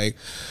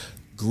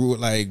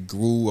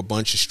grew a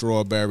bunch of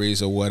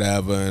strawberries or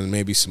whatever, and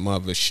maybe some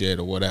other shit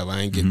or whatever.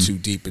 I ain't get too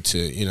deep into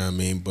it, you know what I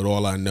mean? But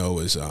all I know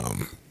is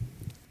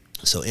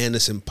so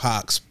Anderson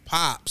Pock's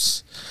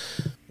pops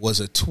was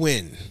a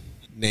twin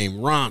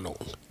named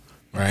Ronald,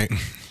 right?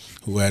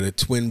 Who had a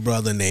twin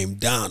brother named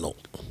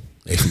Donald.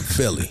 They from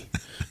Philly.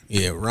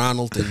 Yeah,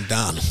 Ronald and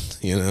Donald,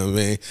 you know what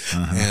I mean?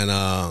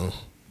 And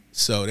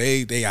so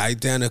they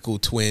identical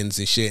twins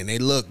and shit, and they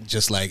look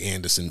just like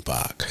Anderson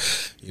Pock.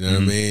 You know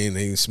what I mean?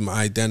 They some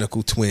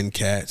identical twin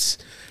cats.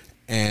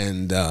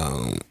 And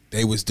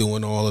they was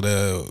doing all of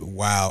the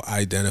wild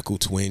identical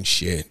twin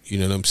shit. You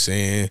know what I'm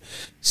saying?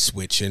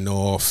 Switching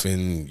off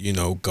and,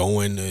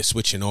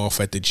 switching off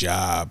at the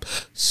job,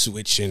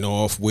 switching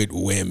off with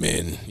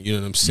women. You know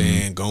what I'm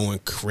saying? Going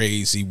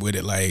crazy with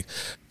it. Like,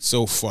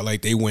 so far,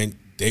 like they went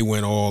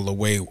all the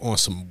way on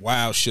some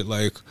wild shit.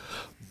 Like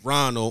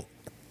Ronald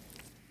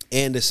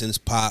Anderson's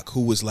Pock,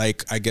 who was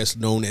like, I guess,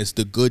 known as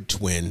the good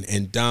twin,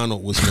 and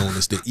Donald was known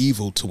as the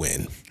evil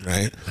twin,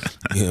 right?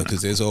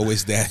 Because there's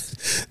always that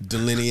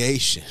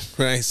delineation,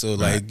 right? So,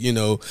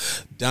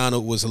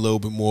 Donald was a little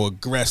bit more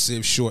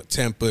aggressive,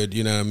 short-tempered,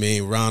 you know what I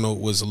mean?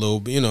 Ronald was a little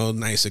bit,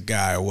 nicer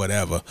guy or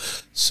whatever.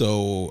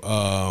 So,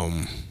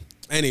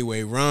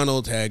 anyway,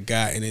 Ronald had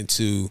gotten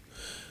into...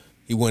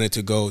 He wanted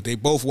to go. They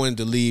both wanted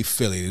to leave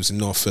Philly. It was in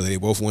North Philly. They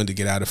both wanted to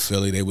get out of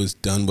Philly. They was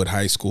done with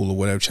high school or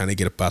whatever, trying to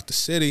get up out the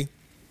city.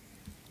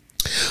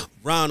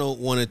 Ronald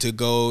wanted to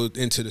go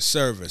into the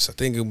service. I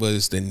think it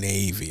was the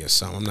Navy or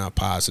something. I'm not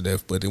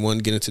positive, but they wanted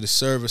to get into the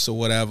service or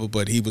whatever.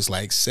 But he was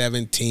like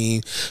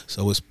 17,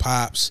 so his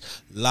pops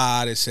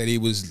lied and said he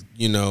was,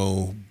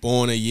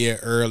 born a year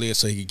earlier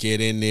so he could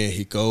get in there.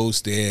 He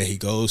goes there. He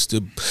goes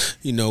to,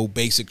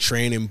 basic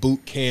training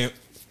boot camp.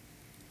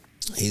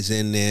 He's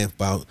in there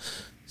about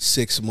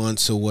 6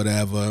 months or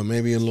whatever,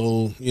 maybe a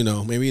little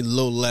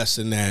less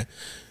than that.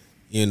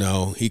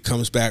 He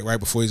comes back right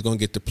before he's gonna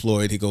get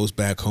deployed. He goes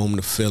back home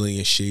to Philly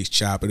and she's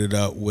chopping it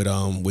up with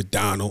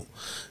Donald.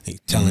 He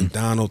telling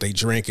Donald, they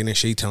drinking and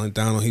she telling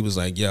Donald, he was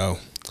like, yo,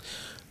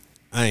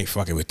 I ain't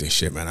fucking with this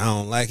shit, man. I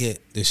don't like it.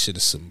 This shit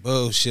is some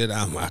bullshit.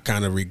 I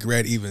kind of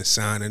regret even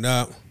signing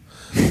up.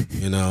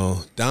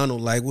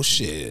 Donald like, well,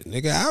 shit,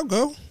 nigga, I'll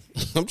go.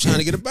 I'm trying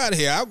to get up out of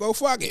here. I'll go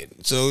fuck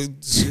it. So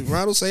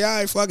Ronald say, all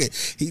right, fuck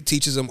it. He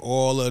teaches him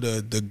all of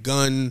the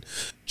gun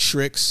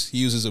tricks. He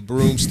uses a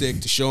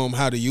broomstick to show him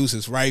how to use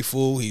his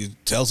rifle. He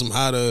tells him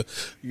how to,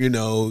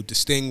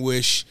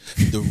 distinguish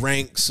the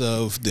ranks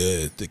of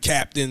the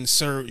captain,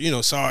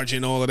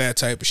 sergeant, all of that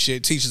type of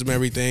shit. Teaches him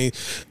everything.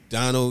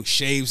 Donald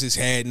shaves his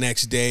head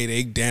next day.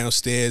 They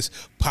downstairs.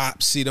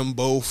 Pops see them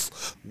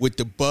both with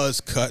the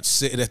buzz cut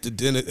sitting at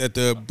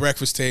the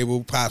breakfast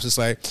table. Pops is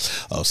like,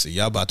 oh, see,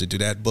 y'all about to do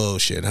that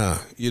bullshit, huh?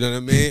 You know what I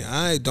mean? All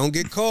right, don't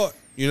get caught.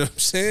 You know what I'm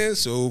saying?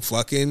 So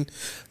fucking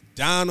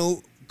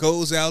Donald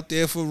goes out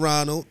there for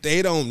Ronald.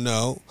 They don't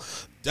know.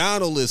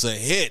 Donald is a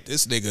hit.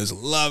 This nigga's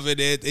loving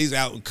it. He's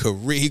out in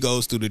Korea. He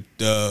goes through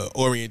the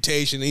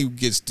orientation. He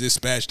gets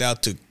dispatched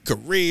out to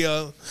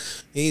Korea.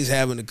 He's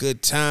having a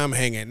good time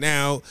hanging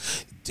out,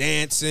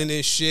 dancing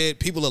and shit.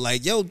 People are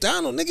like, yo,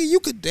 Donald, nigga, you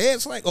could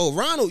dance like,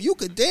 Ronald, you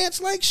could dance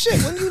like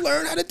shit. When you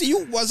learn how to do,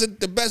 you wasn't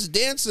the best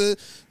dancer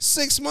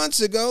 6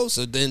 months ago.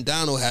 So then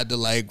Donald had to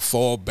like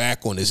fall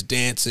back on his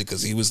dancing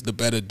because he was the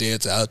better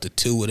dancer out of the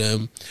two of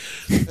them.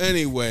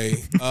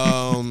 Anyway,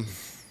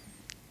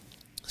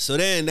 so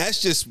then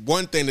that's just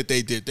one thing that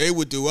they did. They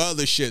would do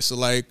other shit. So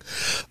like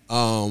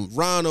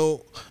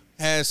Ronald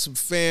has some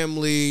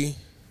family.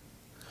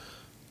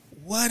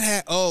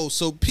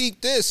 So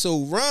peep this.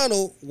 So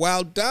Ronald,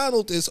 while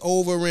Donald is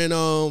over in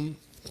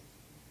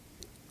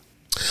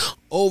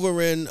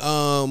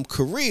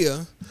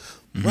Korea,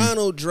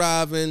 Ronald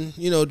driving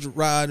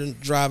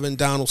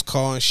Donald's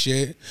car and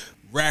shit,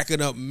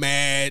 racking up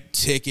mad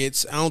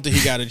tickets. I don't think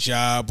he got a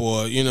job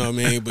or, you know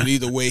what I mean? But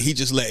either way, he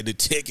just let the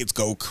tickets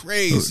go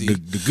crazy.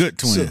 The good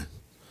twin.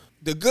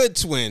 The good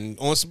twin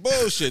on some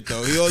bullshit,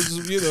 though. He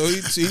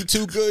always, he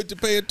too good to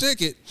pay a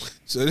ticket.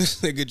 So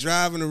this nigga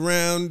driving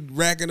around,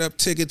 racking up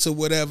tickets or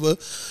whatever.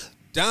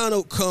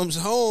 Donald comes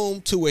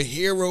home to a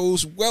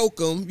hero's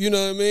welcome, you know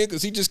what I mean?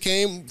 Because he just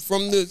came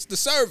from the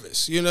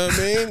service, you know what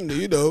I mean?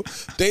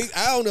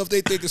 I don't know if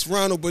they think it's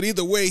Ronald, but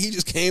either way, he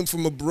just came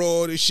from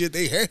abroad and shit.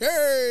 They,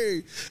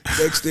 hey.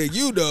 Next thing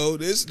you know,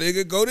 this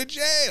nigga go to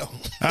jail.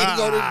 He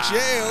go to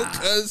jail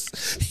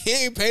because he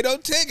ain't paid no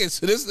tickets.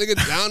 So this nigga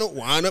Donald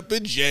wind up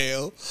in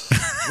jail.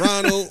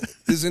 Ronald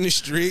is in the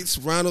streets.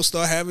 Ronald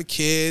start having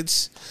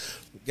kids.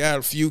 Got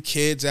a few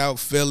kids out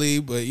Philly,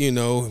 but,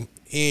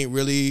 he ain't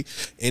really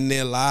in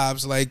their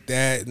lives like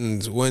that.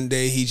 And one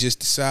day he just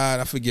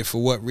decided, I forget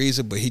for what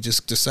reason, but he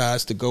just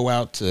decides to go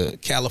out to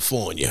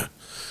California,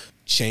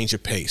 change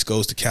of pace,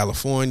 goes to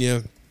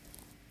California,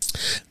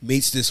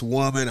 meets this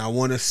woman. I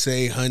want to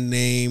say her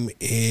name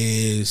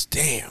is,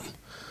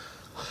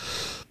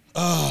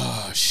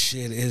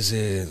 is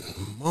it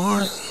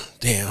Mar?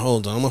 Damn,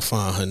 hold on, I'm going to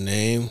find her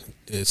name.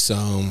 It's,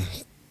 I'll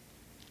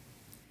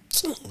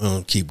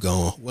keep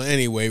going. Well,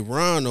 anyway,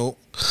 Ronald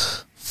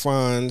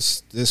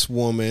finds this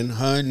woman.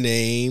 Her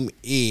name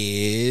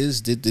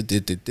is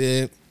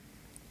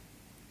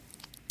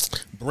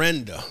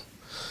Brenda.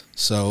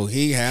 So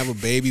he have a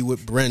baby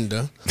with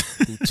Brenda,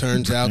 who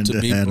turns out to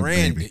be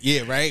Brandon.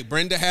 Yeah, right.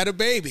 Brenda had a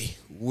baby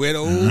with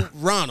old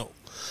Ronald.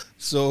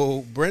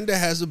 So Brenda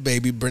has a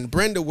baby.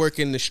 Brenda work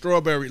in the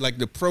strawberry, like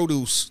the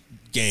produce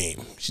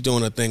game. She's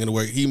doing her thing in the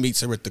work. He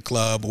meets her at the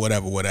club or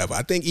whatever.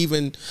 I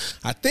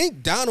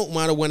think Donald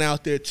might have went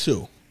out there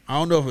too. I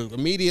don't know if it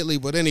immediately,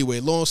 but anyway,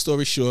 long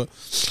story short,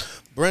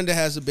 Brenda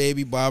has a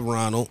baby by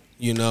Ronald.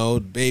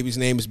 The baby's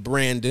name is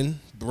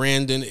Brandon.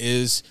 Brandon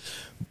is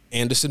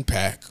Anderson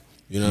 .Paak.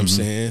 You know what I'm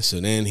saying?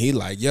 So then he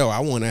like, yo,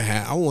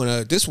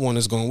 this one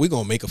is we're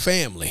going to make a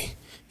family.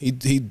 He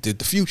did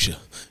the future.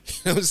 You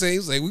know what I'm saying?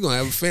 He's like, we're going to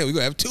have a family. We're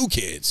going to have 2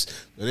 kids.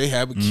 So they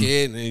have a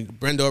kid, and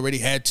Brenda already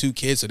had 2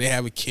 kids, so they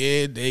have a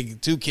kid. They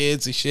 2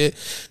 kids and shit.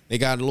 They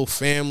got a little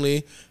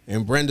family,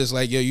 and Brenda's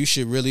like, yo, you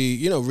should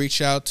really,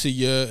 reach out to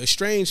your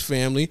estranged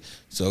family.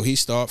 So he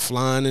start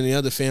flying in the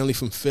other family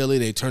from Philly.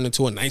 They turn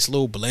into a nice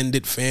little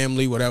blended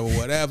family,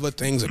 whatever.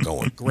 Things are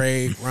going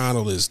great.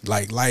 Ronald is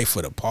like life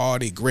of the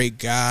party. Great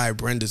guy.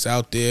 Brenda's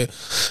out there,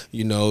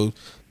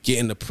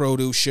 getting the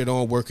produce shit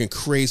on, working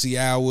crazy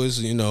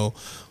hours,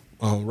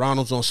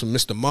 Ronald's on some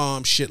Mr.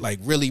 Mom shit, like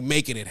really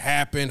making it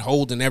happen,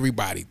 holding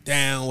everybody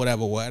down,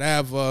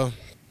 whatever.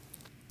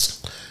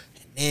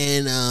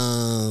 And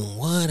then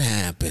what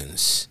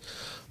happens?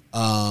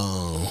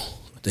 I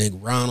think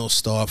Ronald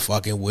start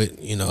fucking with,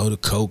 the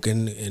coke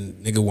and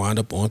nigga wind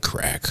up on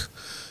crack.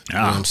 You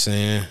know what I'm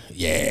saying?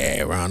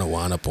 Yeah, Ronald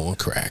wound up on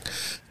crack.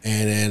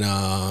 And then,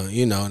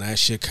 that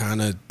shit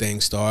kind of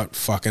thing start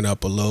fucking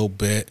up a little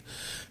bit.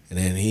 And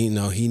then he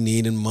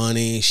needing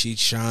money. She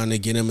trying to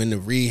get him into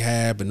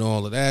rehab and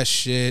all of that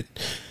shit.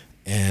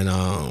 And,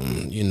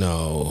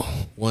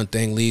 one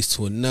thing leads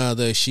to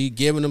another. She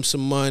giving him some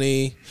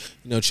money,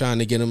 trying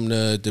to get him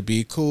to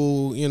be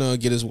cool,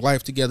 get his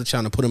life together,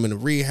 trying to put him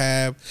in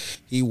rehab.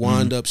 He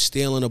wound up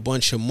stealing a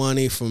bunch of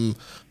money from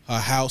her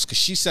house because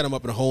she set him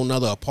up in a whole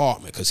nother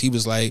apartment because he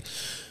was like,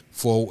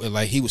 for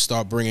like he would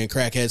start bringing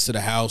crackheads to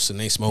the house and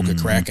they smoking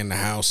crack in the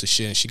house and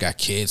shit. And she got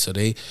kids, so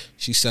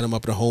she set him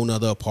up in a whole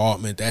nother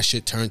apartment. That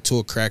shit turned to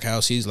a crack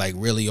house. He's like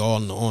really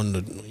on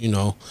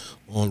the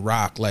on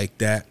rock like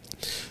that.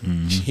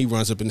 He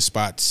runs up in the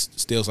spot,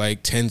 steals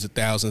like tens of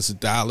thousands of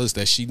dollars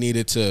that she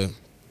needed to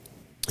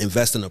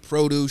invest in the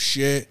produce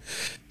shit.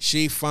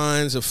 She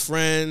finds a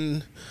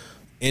friend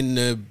in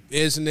the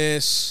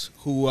business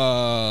who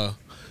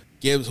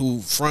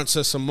fronts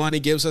her some money,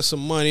 gives her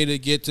some money to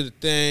get to the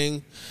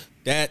thing.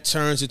 That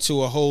turns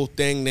into a whole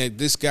thing that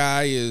this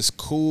guy is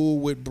cool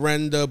with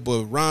Brenda,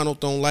 but Ronald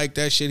don't like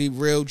that shit. He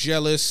real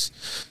jealous.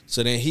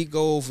 So then he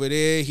go over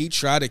there. He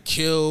try to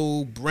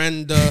kill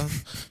Brenda,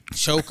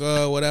 choke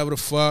her, whatever the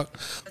fuck.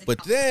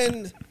 But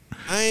then,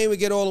 I ain't even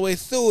get all the way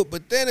through it,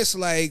 but then it's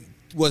like,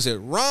 was it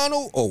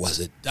Ronald or was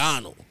it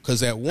Donald?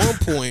 Because at one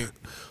point,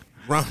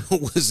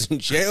 Ronald was in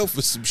jail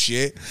for some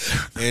shit,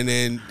 and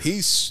then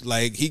he's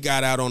like, he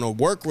got out on a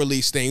work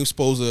release thing. He was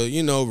supposed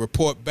to,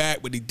 report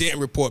back, but he didn't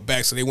report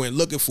back, so they went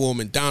looking for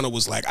him, and Donald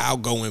was like, I'll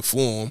go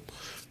inform him.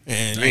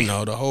 And,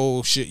 the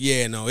whole shit,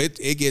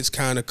 it gets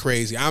kind of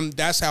crazy.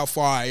 That's how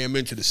far I am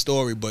into the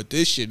story, but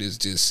this shit is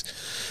just,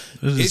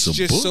 it's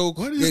just book? So,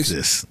 what is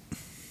this?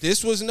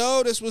 This was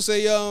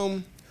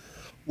a,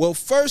 well,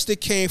 first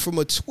it came from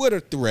a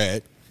Twitter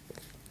thread.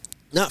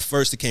 Not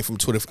first, it came from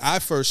Twitter. I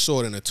first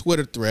saw it in a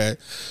Twitter thread.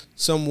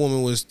 Some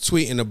woman was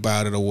tweeting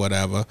about it or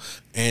whatever.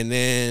 And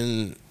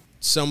then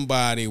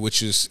somebody,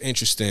 which is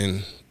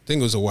interesting, I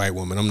think it was a white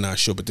woman, I'm not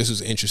sure, but this was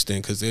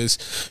interesting because there's,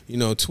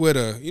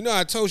 Twitter.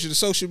 I told you the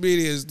social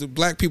media is the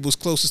black people's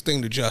closest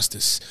thing to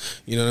justice.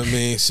 You know what I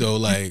mean? So,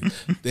 like,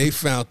 they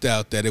found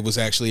out that it was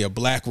actually a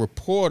black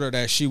reporter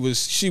that she was,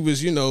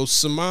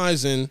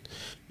 surmising,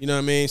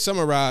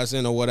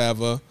 summarizing or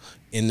whatever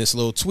in this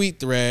little tweet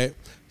thread.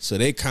 So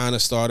they kind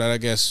of started, I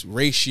guess,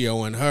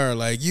 ratioing her,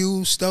 like,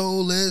 you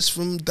stole this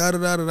from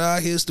da-da-da-da-da,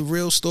 here's the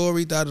real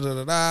story,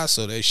 da-da-da-da-da.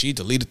 So that she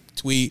deleted the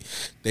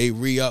tweet. They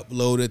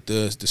re-uploaded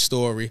the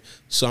story.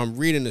 So I'm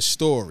reading the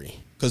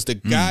story. Because the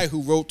guy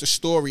who wrote the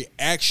story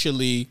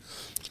actually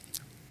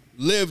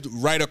lived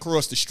right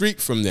across the street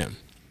from them.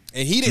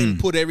 And he didn't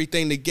put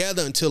everything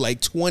together until like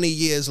 20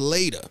 years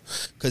later.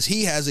 Because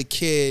he has a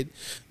kid,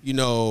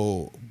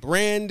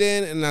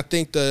 Brandon, and I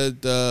think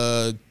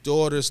the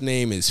daughter's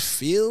name is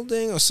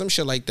Fielding or some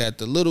shit like that.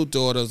 The little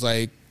daughter's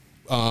like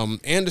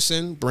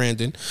Anderson,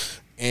 Brandon,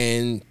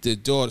 and the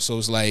daughter, so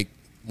it's like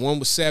one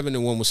was 7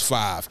 and one was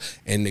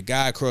 5. And the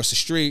guy across the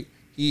street,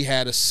 he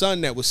had a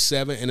son that was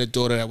 7 and a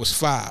daughter that was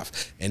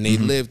 5. And they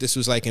lived, this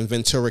was like in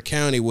Ventura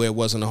County where it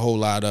wasn't a whole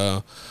lot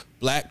of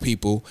black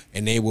people,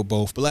 and they were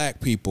both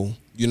black people.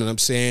 You know what I'm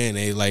saying?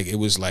 They it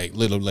was like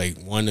little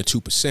 1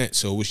 to 2%.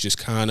 So it was just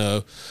kind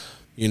of,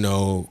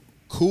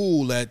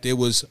 cool that there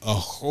was a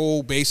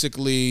whole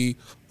basically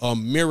a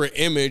mirror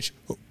image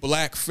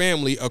black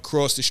family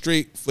across the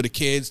street for the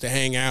kids to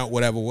hang out,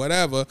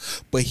 whatever.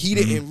 But he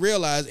didn't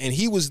realize, and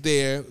he was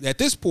there at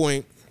this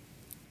point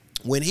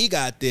when he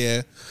got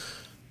there.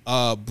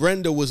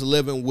 Brenda was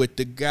living with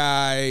the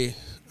guy,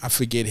 I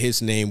forget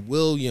his name,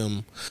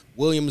 William.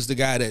 William's the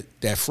guy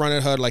that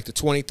fronted her like the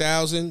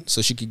 $20,000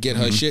 so she could get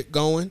her shit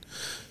going.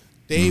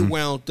 They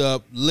wound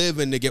up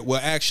living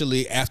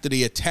actually after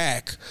the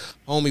attack,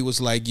 homie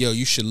was like, yo,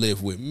 you should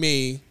live with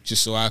me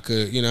just so I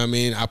could,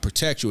 I'll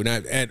protect you. And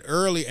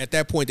at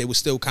that point, they were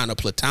still kind of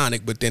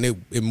platonic, but then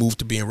it moved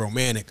to being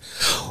romantic.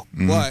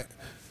 But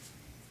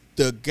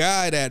the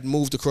guy that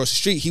moved across the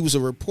street, he was a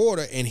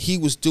reporter, and he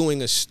was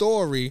doing a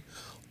story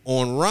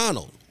on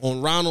Ronald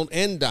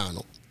and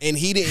Donald. And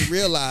he didn't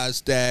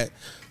realize that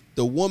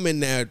the woman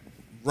that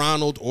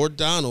Ronald or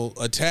Donald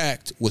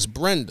attacked was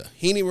Brenda.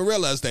 He didn't even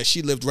realize that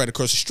she lived right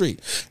across the street.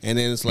 And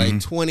then it's like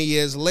 20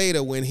 years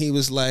later when he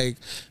was like,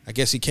 I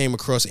guess he came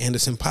across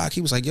Anderson .Paak.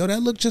 He was like, yo,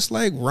 that looked just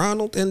like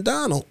Ronald and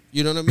Donald.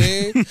 You know what I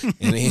mean?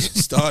 And he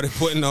started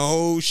putting the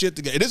whole shit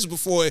together. This is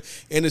before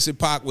Anderson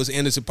 .Paak was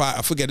Anderson .Paak.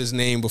 I forget his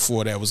name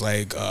before that. Was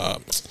like,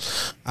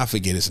 I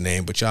forget his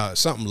name, but y'all,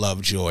 something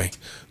Lovejoy.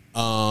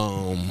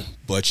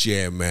 But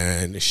yeah,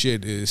 man, the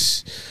shit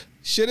is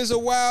a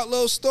wild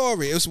little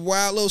story. It's a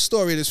wild little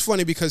story. It's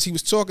funny because he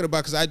was talking about,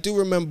 because I do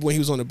remember when he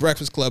was on the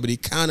Breakfast Club and he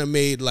kind of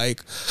made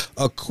like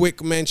a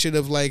quick mention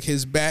of like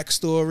his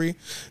backstory.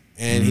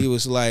 And he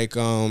was like,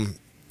 and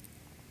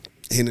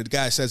the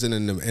guy says it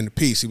in the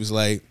piece, he was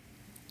like,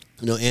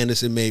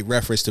 Anderson made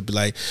reference to be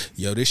like,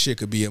 yo, this shit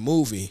could be a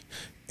movie.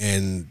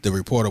 And the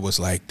reporter was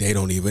like, they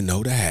don't even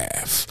know the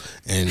half.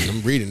 And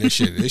I'm reading this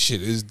shit. This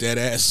shit is dead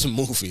ass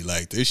movie.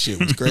 Like, this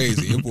shit was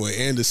crazy. Your boy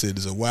Anderson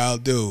is a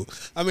wild dude.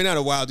 I mean, not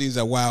a wild dude, he's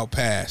a wild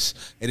pass.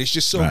 And it's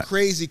just so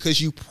crazy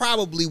because you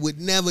probably would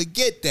never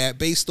get that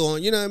based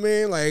on,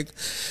 like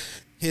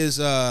his,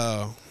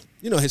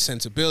 his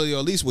sensibility, or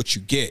at least what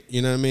you get.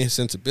 You know what I mean? His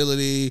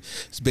sensibility,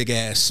 his big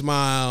ass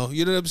smile.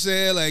 You know what I'm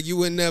saying? Like, you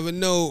would never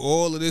know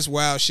all of this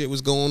wild shit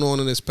was going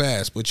on in his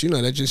past. But,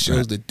 that just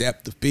shows the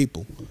depth of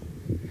people.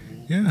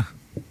 Yeah.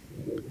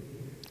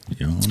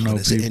 You don't know.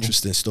 It's an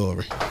interesting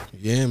story.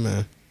 Yeah,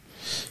 man.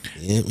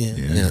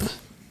 Yeah.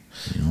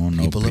 You don't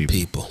know people. Are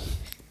people.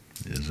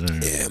 Yes, sir.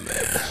 Yeah,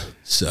 man.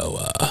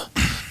 So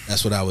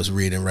that's what I was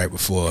reading right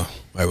before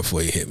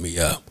you hit me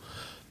up.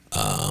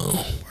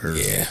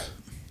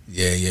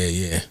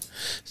 Yeah.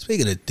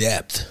 Speaking of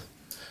depth,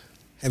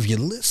 have you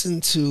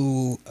listened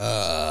to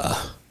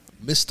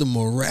Mr.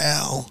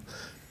 Morale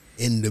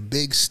in the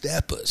Big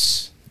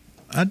Steppers?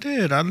 I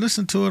did. I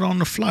listened to it on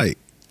the flight.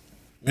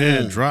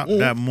 Yeah, it dropped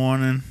that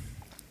morning.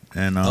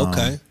 And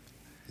Okay.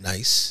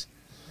 Nice.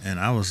 And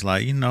I was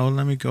like,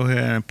 let me go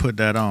ahead and put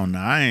that on.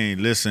 Now, I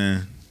ain't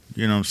listening,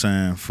 you know what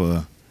I'm saying,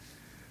 for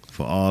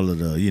all of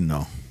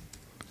the,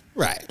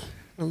 Right.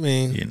 I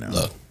mean,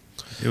 look.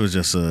 It was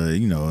just a,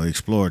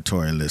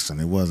 exploratory listen.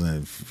 It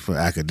wasn't for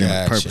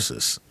academic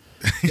purposes.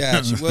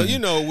 Gotcha.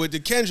 Well, with the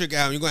Kendrick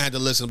album, you're going to have to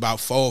listen about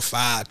 4 or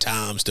 5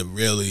 times to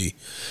really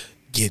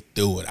get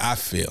through it. I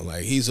feel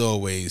like he's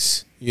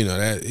always,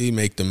 that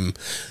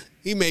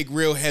he make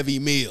real heavy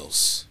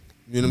meals.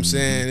 You know what I'm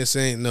saying? This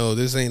ain't no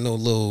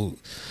little,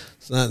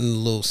 it's not a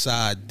little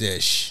side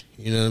dish.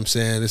 You know what I'm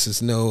saying? This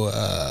is no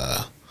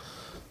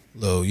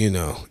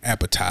little,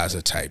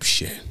 appetizer type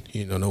shit.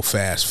 No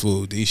fast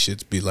food. These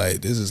shits be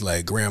like, this is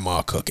like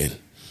grandma cooking.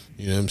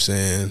 You know what I'm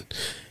saying?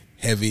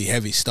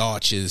 Heavy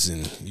starches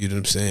and, you know what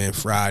I'm saying,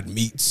 fried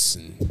meats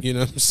and, you know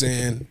what I'm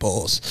saying?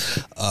 Balls.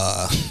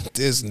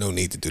 There's no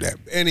need to do that.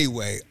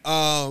 Anyway,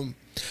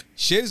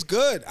 shit is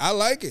good. I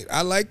like it.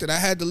 I liked it. I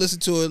had to listen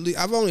to it.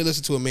 I've only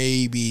listened to it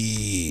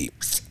maybe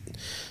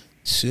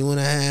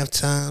 2.5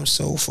 times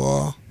so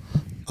far.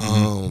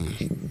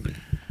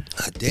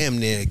 I damn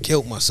near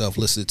killed myself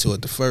listening to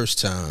it the first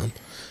time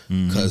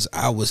because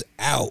I was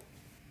out.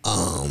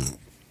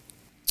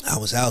 I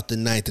was out the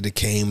night that it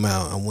came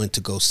out. I went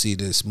to go see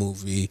this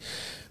movie,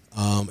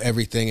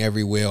 Everything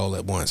Everywhere All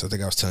at Once. I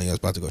think I was telling you I was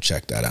about to go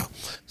check that out.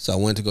 So I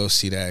went to go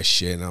see that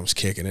shit and I was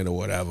kicking it or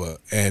whatever.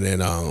 And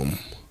then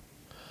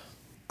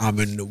I'm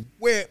in the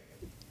whip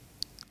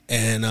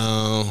and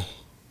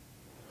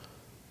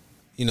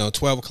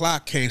 12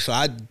 o'clock came, so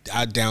I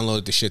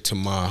downloaded the shit to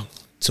my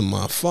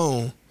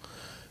phone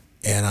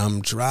and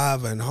I'm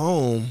driving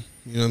home,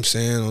 you know what I'm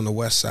saying, on the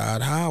West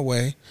Side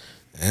Highway,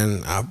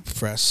 and I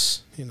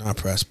press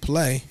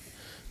play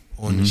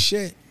on the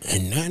shit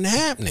and nothing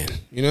happening.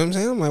 You know what I'm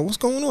saying? I'm like, what's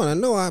going on? I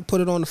know I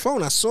put it on the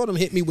phone. I saw them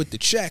hit me with the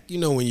check. When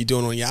you're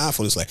doing it on your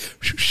iPhone, it's like,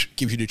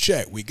 give you the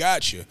check. We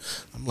got you.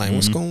 I'm like,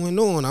 what's going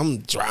on? I'm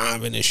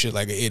driving and shit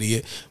like an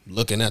idiot,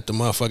 looking at the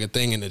motherfucking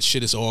thing, and the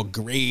shit is all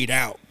grayed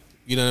out.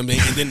 You know what I mean?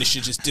 And then the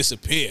shit just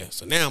disappears.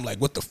 So now I'm like,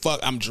 what the fuck?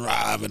 I'm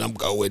driving. I'm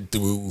going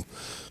through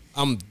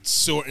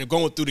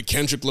the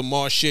Kendrick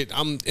Lamar shit.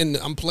 I'm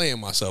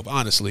playing myself,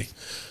 honestly.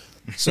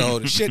 So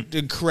the shit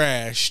did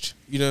crashed.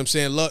 You know what I'm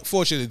saying?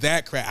 Fortunately,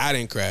 that crash, I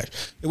didn't crash.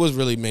 There wasn't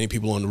really many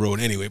people on the road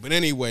anyway. But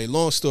anyway,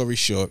 long story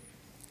short,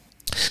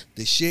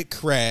 the shit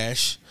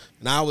crashed,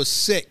 and I was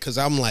sick because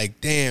I'm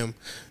like, damn,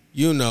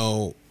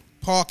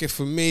 Park It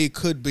for me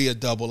could be a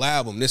double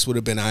album. This would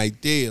have been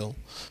ideal.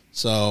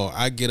 So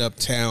I get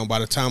uptown. By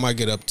the time I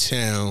get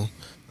uptown,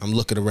 I'm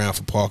looking around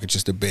for Park It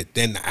just a bit.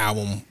 Then the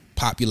album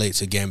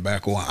populates again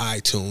back on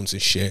iTunes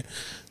and shit.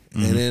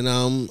 And then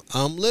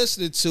I'm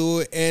listening to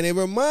it, and it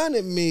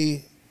reminded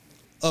me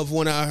of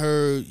when I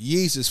heard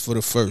Yeezus for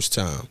the first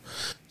time,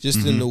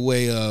 just in the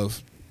way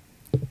of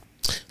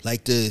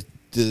like the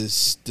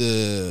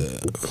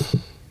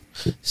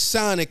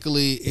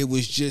sonically, it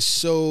was just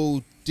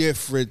so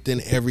different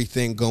than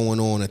everything going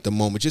on at the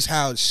moment. Just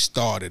how it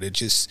started, it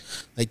just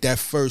like that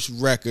first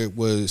record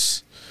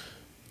was,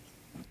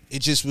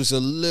 it just was a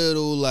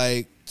little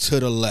like to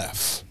the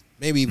left.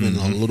 Maybe even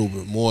a little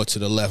bit more to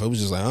the left. It was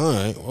just like, all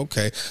right,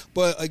 okay.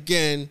 But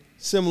again,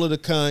 similar to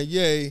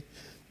Kanye,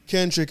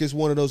 Kendrick is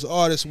one of those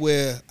artists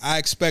where I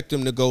expect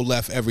him to go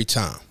left every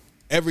time.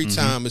 Every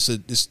time it's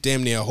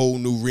damn near a whole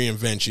new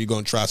reinvention. You're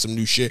going to try some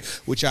new shit,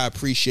 which I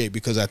appreciate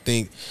because I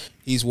think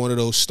he's one of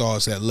those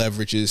stars that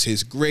leverages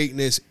his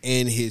greatness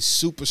and his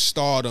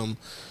superstardom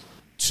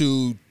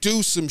to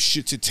do some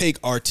shit, to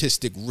take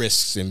artistic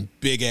risks and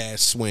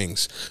big-ass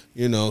swings,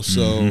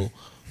 so...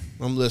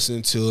 I'm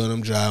listening to it,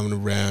 I'm driving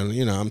around,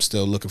 I'm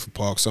still looking for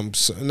Park. So I'm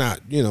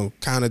not,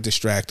 kind of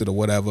distracted or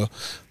whatever.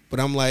 But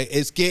I'm like,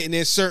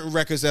 there's certain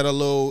records that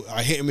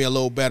are hitting me a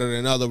little better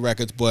than other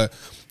records. But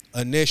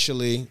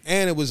initially,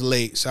 and it was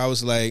late, so I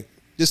was like,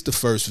 this is the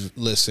first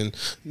listen.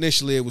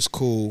 Initially, it was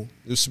cool.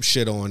 There's some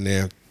shit on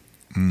there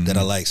that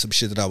I like, some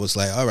shit that I was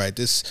like, all right,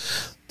 I'm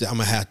going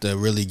to have to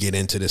really get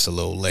into this a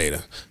little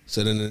later.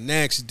 So then the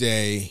next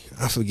day,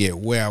 I forget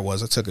where I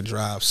was. I took a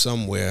drive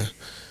somewhere.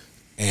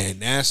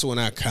 And that's when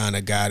I kind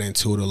of got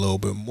into it a little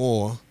bit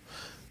more.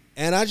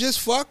 And I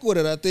just fuck with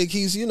it. I think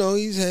he's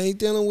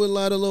dealing with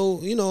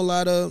a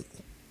lot of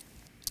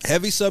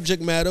heavy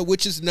subject matter,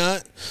 which is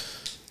not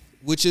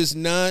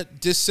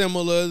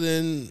dissimilar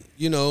than,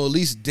 at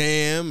least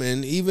Damn,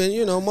 and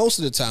even, most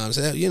of the times,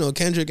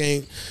 Kendrick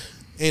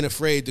ain't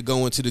afraid to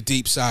go into the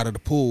deep side of the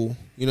pool.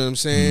 You know what I'm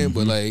saying?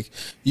 But like,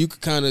 you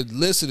could kind of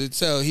listen to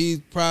tell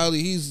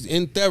he's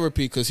in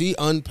therapy because he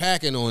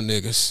unpacking on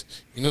niggas.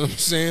 You know what I'm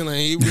saying? Like,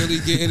 he really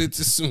getting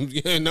into some, he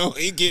doing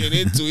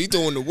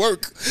the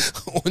work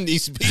on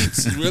these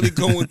beats. He's really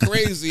going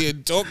crazy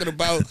and talking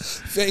about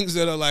things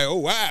that are like, oh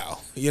wow.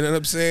 You know what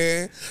I'm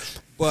saying?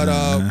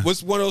 But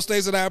what's one of those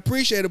things that I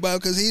appreciate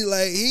about, because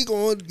he's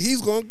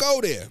gonna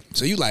go there.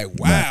 So you like,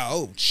 wow,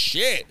 oh,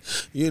 shit.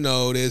 You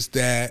know, there's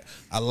that.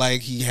 I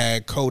like he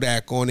had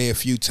Kodak on there a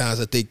few times.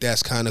 I think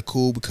that's kind of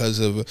cool because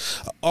of an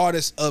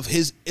artist of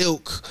his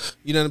ilk.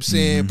 You know what I'm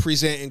saying?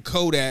 Presenting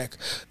Kodak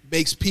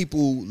makes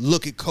people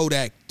look at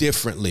Kodak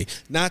differently.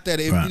 Not that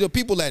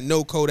people that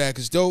know Kodak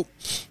is dope,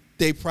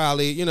 they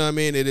probably, you know what I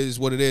mean? It is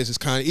what it is. It's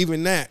kind of,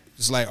 even that,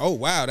 it's like, oh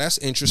wow, that's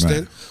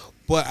interesting. Right.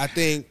 But I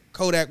think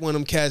Kodak, one of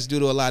them cats, due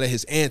to a lot of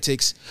his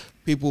antics,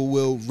 people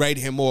will write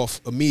him off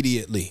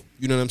immediately.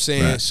 You know what I'm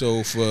saying? Right.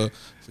 So for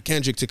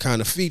Kendrick to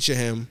kind of feature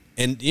him,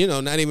 and you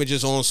know, not even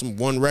just on some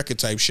one record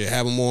type shit,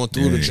 have him on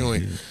through the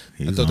joint.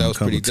 I thought that was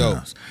pretty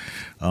dope.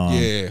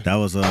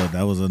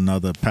 That was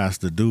another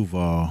Pastor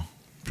Duval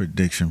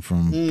prediction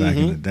from back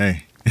in the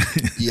day.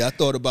 Yeah, I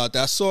thought about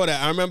that. I saw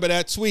that. I remember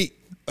that tweet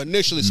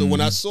initially. So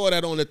when I saw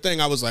that on the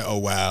thing, I was like, oh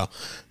wow.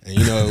 And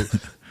you know,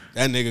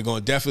 that nigga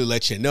gonna definitely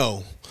let you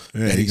know.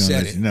 Yeah, that he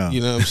said it. You know.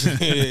 You know what I'm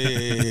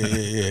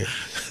saying? Yeah.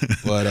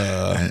 But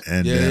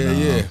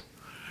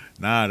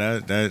Nah,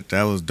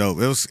 that was dope.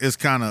 It's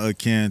kind of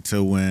akin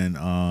to when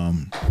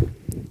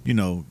you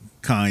know,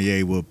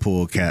 Kanye would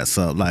pull cats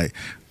up, like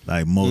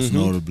most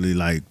notably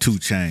like 2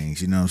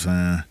 Chainz. You know what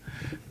I'm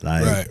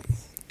saying?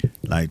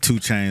 Like 2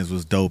 Chainz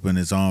was dope in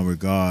its own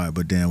regard,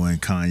 but then when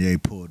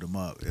Kanye pulled him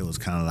up, it was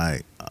kind of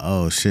like,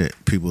 oh shit,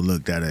 people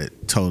looked at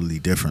it totally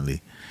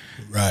differently.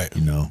 Right.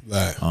 You know.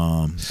 Right.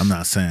 I'm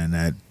not saying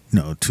that, you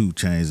know, 2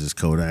 Chainz is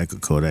Kodak or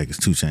Kodak is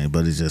 2 Chainz,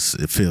 but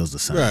it feels the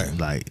same. Right.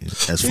 Like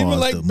as even far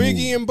like as the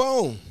Biggie move. And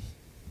Bone.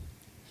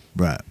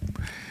 Right.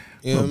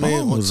 You know what I mean?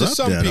 Bone was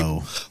up there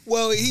though.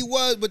 Well, he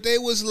was, but they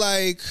was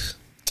like,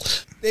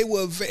 they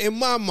were in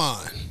my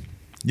mind.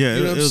 Yeah,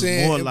 you know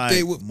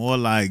it was more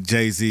like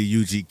Jay-Z,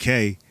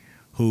 UGK,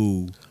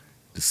 who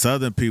the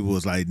Southern people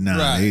was like,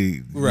 nah,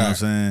 you know what I'm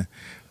saying?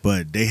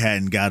 But they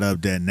hadn't got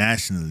up there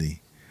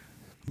nationally.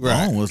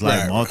 Bone was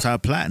like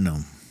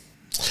multi-platinum.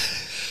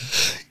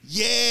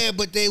 Yeah,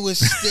 but they was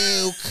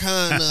still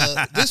kind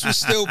of. This was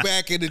still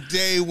back in the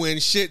day when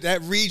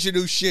that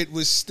regional shit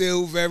was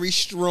still very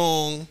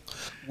strong.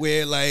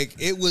 Where like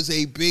it was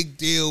a big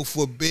deal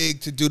for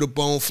Big to do the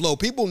Bone flow.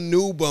 People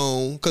knew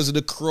Bone because of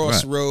the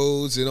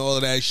Crossroads and all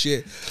of that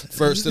shit.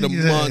 First of the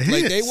month,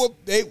 like they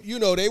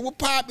were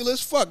popular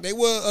as fuck. They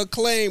were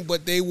acclaimed,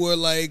 but they were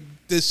like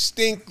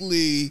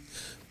distinctly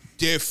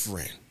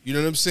different. You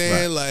know what I'm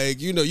saying? Right.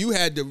 Like, you know, you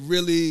had to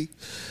really.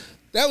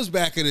 That was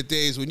back in the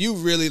days when you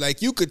really,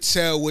 like, you could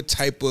tell what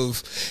type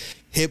of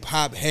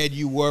hip-hop head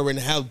you were and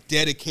how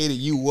dedicated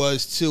you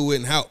was to it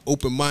and how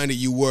open-minded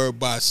you were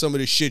by some of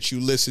the shit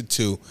you listened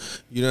to.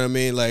 You know what I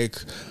mean? Like,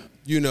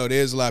 you know,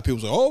 there's a lot of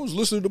people say, oh, I was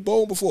listening to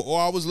Bone before, or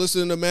I was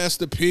listening to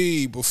Master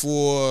P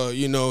before,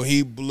 you know,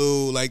 he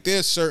blew. Like,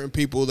 there's certain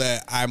people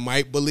that I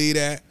might believe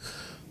that,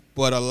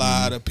 but a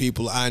lot of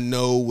people I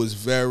know was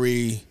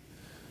very,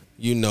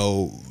 you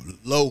know,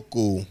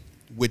 local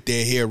with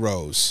their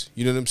heroes,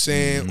 you know what I'm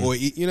saying? Or,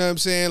 you know what I'm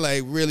saying?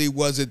 Like, really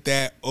wasn't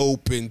that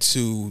open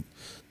to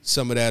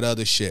some of that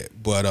other shit.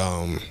 But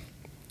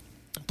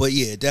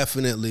yeah,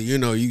 definitely, you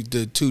know,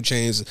 the 2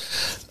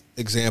 Chainz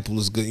example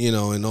is good, you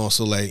know, and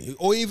also like,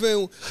 or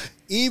even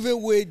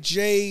with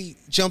Jay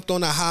jumped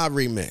on the High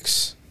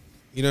remix,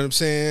 you know what I'm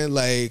saying?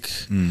 Like,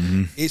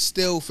 it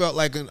still felt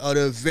like an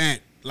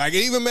event. Like,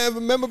 even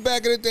remember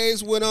back in the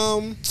days when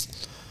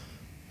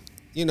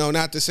you know,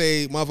 not to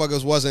say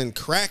motherfuckers wasn't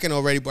cracking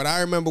already, but I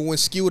remember when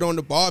Skewed on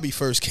the Barbie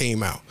first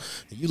came out.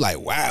 You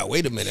like, wow,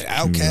 wait a minute,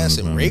 Outkast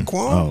and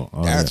Raekwon?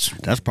 Oh,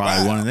 that's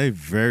probably one of their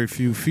very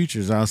few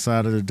features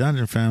outside of the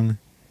Dungeon Family.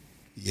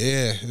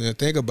 Yeah,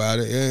 think about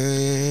it.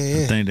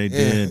 Yeah. I think they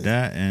did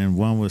that, and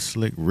one with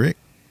Slick Rick.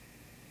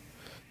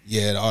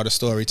 Yeah, the art of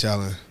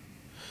storytelling.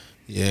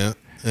 Yeah,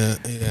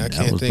 I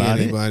can't think of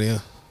anybody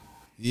else.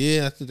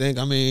 Yeah,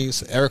 I mean,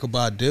 it's Erykah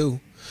Badu.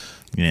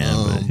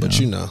 Yeah, but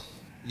you know.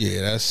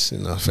 Yeah, that's, you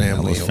know,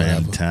 family or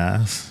whatever.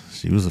 Ties.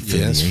 She was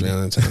affiliated. Yeah,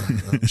 that's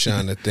family ties. I'm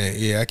trying to think.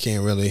 Yeah, I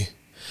can't really.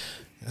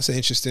 That's an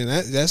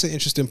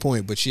interesting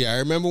point. But yeah, I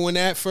remember when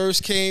that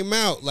first came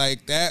out,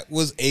 like that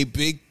was a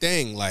big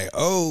thing. Like,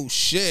 oh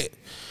shit.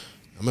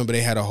 I remember they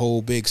had a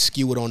whole big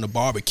Skew It on the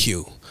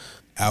Barbecue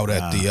out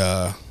at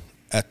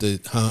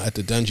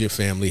the Dungeon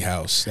Family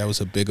house. That was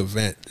a big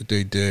event that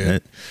they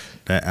did.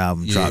 That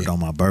album dropped on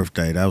my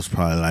birthday. That was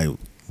probably like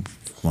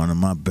one of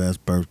my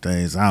best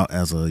birthdays out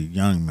as a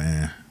young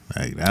man.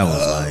 Like that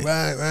was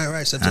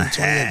right. September 20th.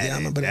 Yeah, I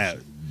remember that.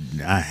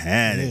 I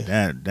had it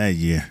that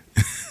year.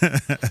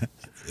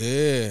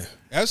 Yeah,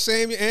 that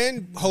same,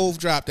 and Hove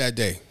dropped that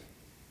day.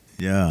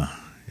 Yeah.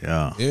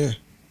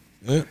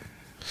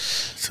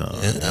 So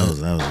that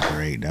was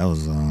great. That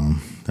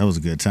was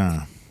a good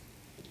time.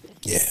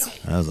 Yeah,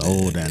 that was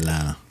old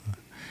Atlanta.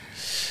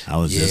 I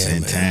was just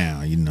in man.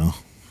 town, you know,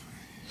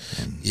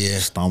 and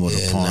stumbled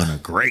upon a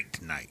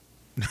great night.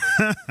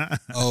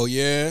 Oh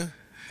yeah.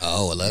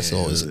 Oh, well, that's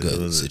always a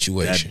good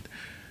situation.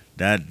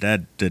 That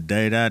the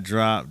day that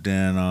dropped,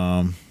 then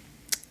I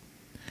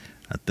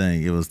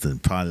think it was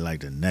probably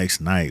like the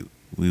next night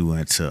we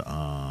went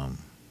to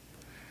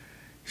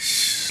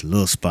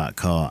little spot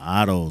called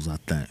Otto's, I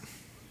think.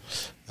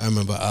 I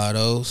remember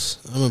Otto's.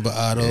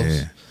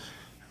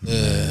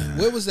 Yeah.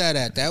 Where was that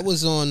at? That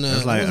was on.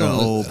 It's like an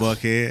old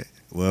Buckhead.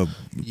 Well,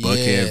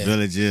 Buckhead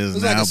Village is it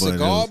was now, like a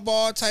cigar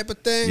bar type of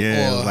thing.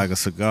 Yeah, it was like a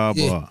cigar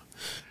bar.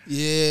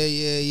 Yeah.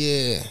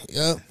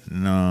 Yep.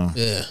 No.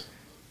 Yeah.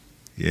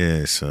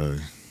 Yeah. So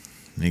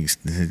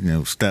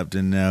niggas, stepped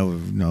in there.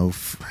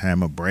 Had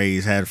my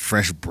braids, had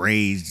fresh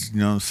braids. You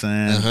know what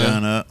I'm saying?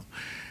 Done up.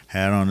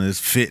 Had on this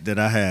fit that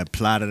I had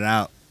plotted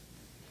out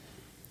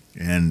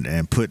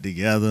and put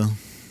together.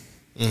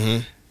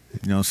 Mm-hmm.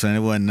 You know what I'm saying?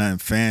 It wasn't nothing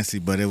fancy,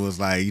 but it was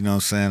like, you know what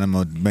I'm saying, I'm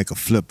going to make a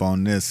flip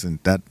on this and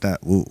that,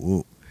 whoop,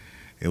 whoop.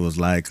 It was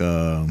like,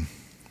 that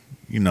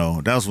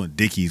was when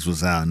Dickies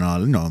was out and all.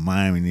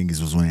 Miami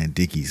niggas was wearing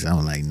Dickies. I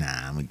was like, nah,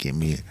 I'm going to get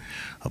me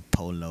a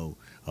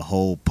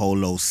whole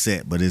polo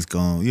set, but it's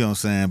going, you know what I'm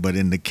saying, but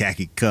in the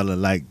khaki color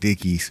like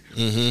Dickies.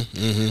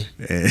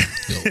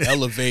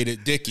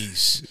 Elevated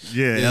Dickies.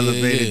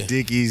 Elevated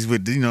Dickies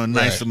with,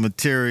 nicer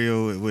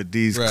material with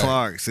these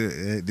Clarks,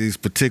 these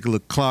particular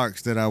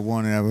Clarks that I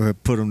wanted. I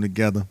had put them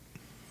together.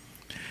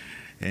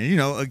 And,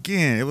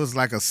 again, it was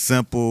like a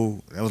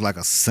simple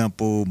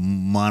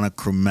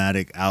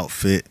monochromatic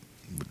outfit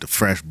with the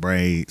fresh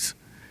braids.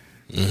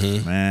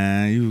 Mm-hmm.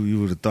 Man,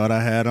 you would have thought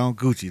I had on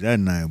Gucci that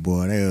night,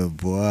 boy.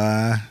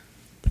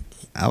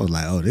 I was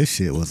like, oh, this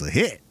shit was a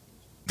hit.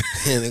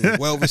 And it was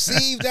well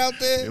received out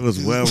there. It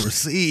was well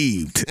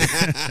received.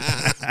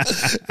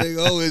 They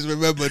always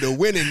remember the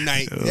winning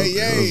night. It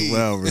was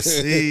well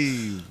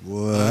received,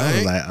 boy. Right. I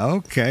was like,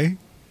 okay.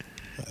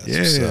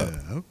 That's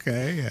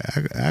okay.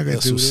 I can do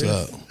this. What's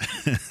up.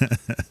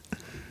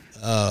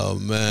 Oh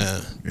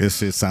man, this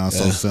shit sounds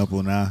so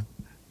simple now.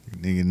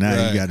 Nigga,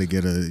 now you got to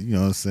get a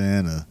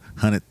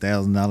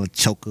 $100,000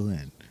 choker,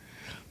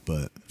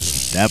 but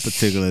that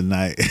particular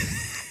night,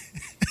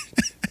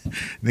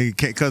 nigga,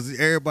 because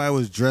everybody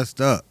was dressed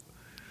up,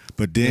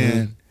 but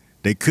then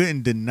they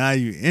couldn't deny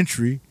you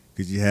entry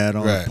because you had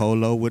on a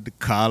polo with the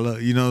collar.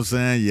 You know what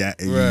I'm saying? Yeah,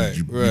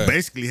 you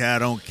basically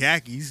had on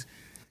khakis.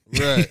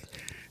 Right.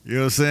 You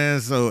know what I'm saying?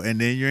 So, and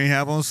then you ain't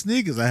have on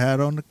sneakers. I had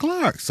on the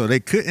Clarks, so they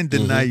couldn't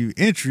deny you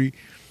entry.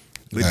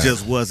 It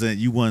just wasn't.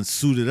 You wasn't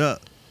suited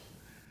up.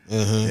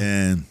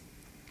 And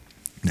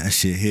that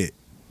shit hit.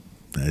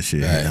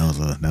 Hit.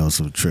 That was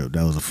a trip.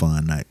 That was a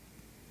fun night.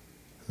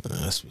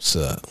 That's what's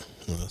up.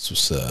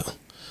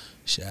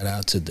 Shout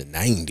out to the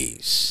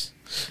 90s.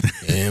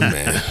 Yeah,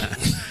 man.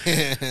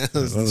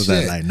 What was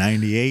that, like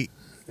 98?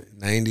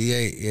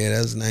 98. Yeah,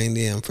 that was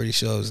 90. I'm pretty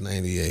sure it was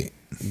 98.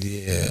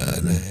 Yeah,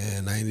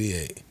 man,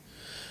 98.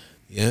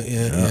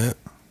 Yeah.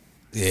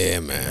 Yeah,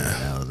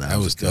 man. That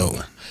was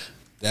dope.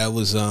 That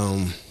was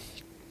I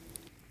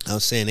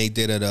was saying they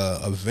did an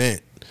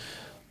event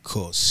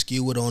called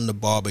Skew It on the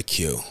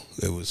Barbecue.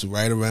 It was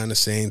right around the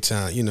same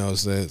time.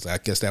 I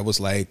guess that was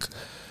like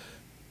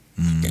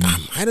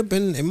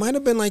it might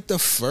have been like the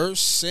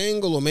first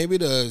single or maybe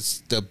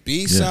the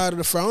B side of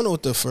the I don't know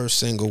what the first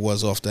single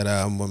was off that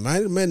album. It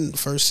might have been the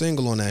first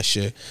single on that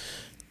shit.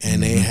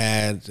 And they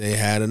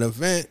had an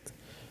event,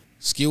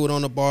 Skew It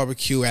on the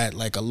Barbecue at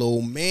like a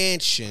little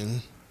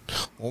mansion.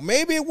 Or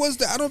maybe it was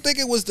I don't think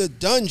it was the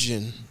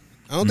dungeon.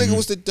 It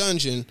was the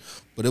dungeon,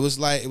 but it was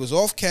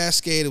off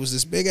Cascade. It was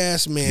this big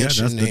ass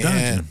mansion. Yeah, that's the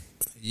dungeon.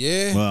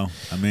 Yeah. Well,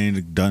 I mean,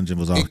 the dungeon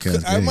was off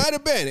Cascade.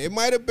 It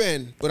might have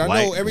been. But I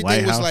know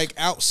everything was like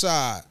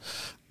outside.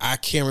 I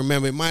can't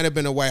remember. It might have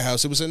been a White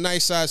House. It was a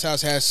nice size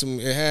house.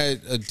 It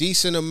had a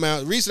decent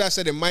amount. The reason I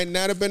said it might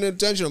not have been a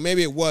dungeon, or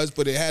maybe it was,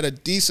 but it had a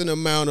decent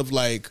amount of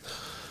like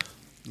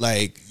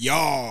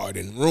yard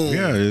and room.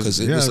 Yeah, it was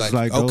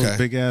like those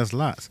big ass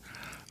lots.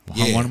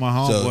 Yeah. One of my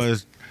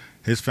homeboys,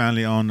 his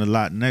family owned the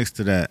lot next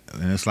to that,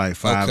 and it's like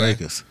 5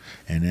 acres.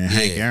 And then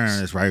Hank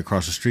Aaron is right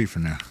across the street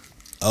from there.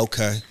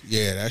 Okay.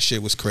 Yeah, that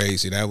shit was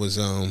crazy. That was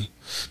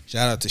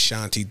shout out to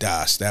Shanti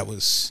Das. That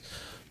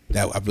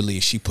I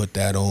believe she put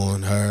that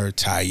on her,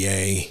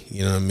 Taye,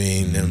 you know what I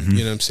mean? Mm-hmm. You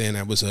know what I'm saying?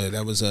 That was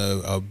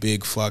a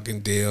big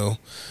fucking deal.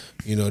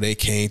 They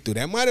came through.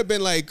 That might have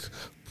been like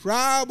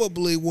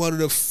probably one of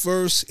the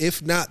first,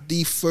 if not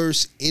the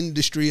first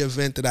industry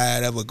event that I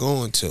had ever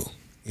gone to.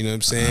 You know what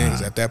I'm saying?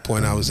 'Cause at that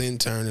point I was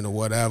interning or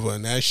whatever,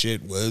 and that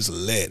shit was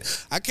lit.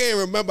 I can't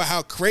remember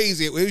how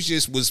crazy it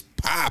was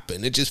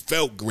popping. It just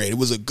felt great. It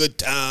was a good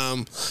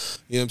time.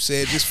 You know what I'm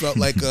saying? It just felt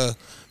like a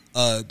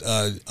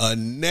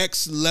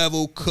next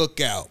level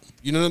cookout.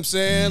 You know what I'm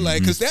saying?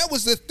 Like, 'cause that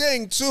was the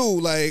thing too.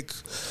 Like,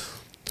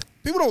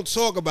 people don't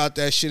talk about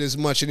that shit as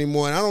much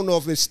anymore, and I don't know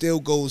if it still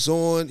goes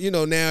on. You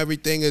know, now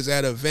everything is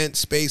at event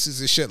spaces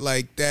and shit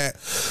like that.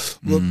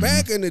 But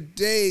back in the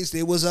days,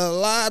 there was a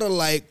lot of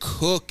like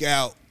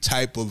cookout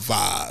type of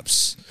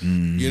vibes.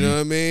 You know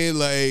what I mean?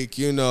 Like,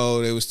 you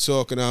know, they was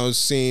talking. I was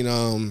seeing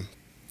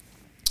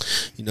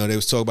you know, they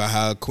was talking about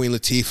how Queen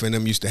Latifah and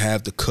them used to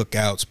have the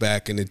cookouts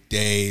back in the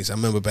days. I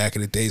remember back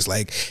in the days,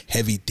 like,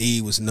 Heavy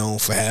D was known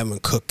for having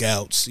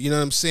cookouts. You know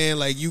what I'm saying?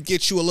 Like, you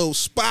get you a little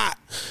spot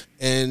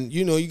and,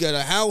 you know, you got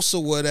a house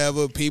or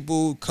whatever,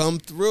 people come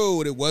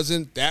through.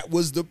 That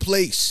was the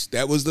place.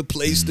 That was the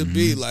place to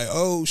be. Like,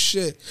 oh,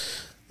 shit.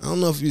 I'm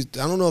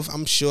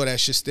sure that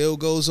shit still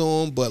goes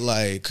on, but,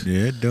 like.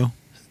 Yeah, it do.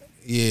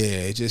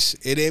 Yeah,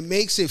 it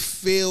makes it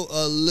feel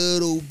a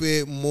little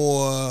bit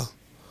more...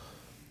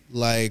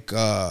 like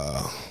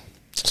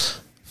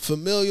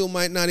familial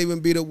might not even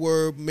be the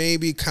word,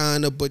 maybe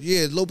kind of, but yeah,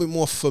 a little bit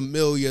more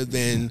familiar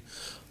than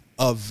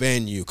a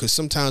venue, because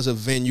sometimes a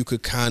venue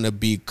could kind of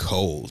be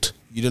cold.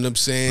 You know what I'm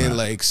saying?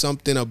 Right. Like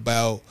something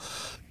about,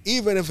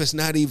 even if it's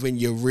not even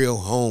your real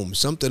home,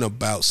 something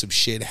about some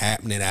shit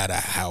happening at a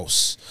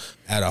house,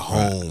 at a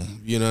home. Right.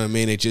 You know what I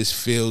mean? It just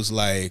feels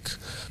a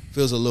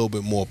little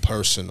bit more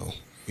personal.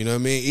 You know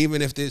what I mean?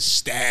 Even if there's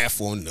staff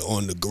on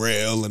the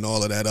grill and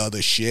all of that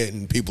other shit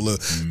and people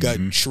have got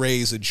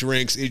trays of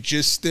drinks, it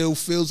just still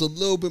feels a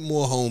little bit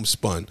more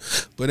homespun.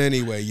 But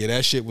anyway, yeah,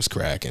 that shit was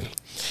cracking.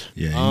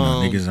 Yeah, you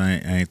know, niggas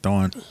ain't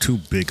throwing too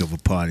big of a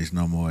parties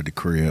no more at the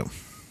crib.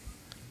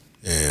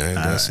 Yeah,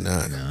 that's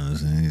not. You know what I'm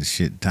saying?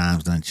 Shit,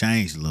 times done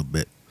changed a little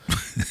bit.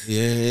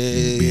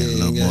 Yeah. Being a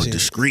little more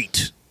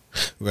discreet.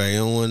 Right, you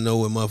don't want to know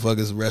where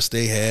motherfuckers rest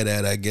they had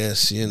at, I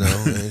guess, you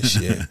know, and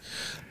shit.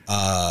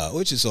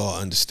 Which is all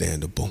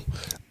understandable.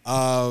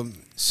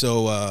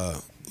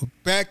 So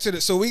back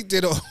to so we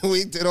did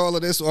all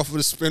of this off of the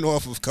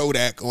spinoff of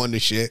Kodak on the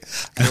shit.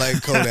 I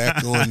like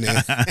Kodak on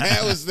there.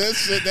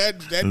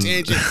 That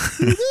tangent.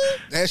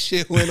 That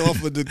shit went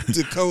off of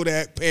the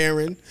Kodak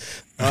pairing.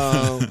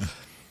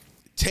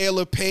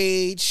 Taylor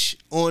Page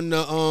on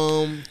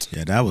the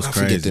yeah, that was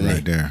crazy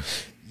right there.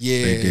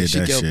 Yeah,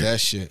 she killed that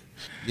shit.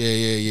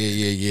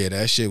 Yeah.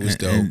 That shit was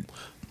dope.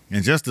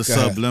 And just the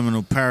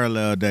subliminal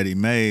parallel that he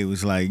made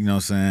was like, you know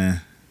what I'm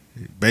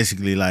saying?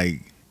 Basically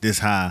like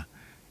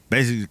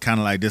kind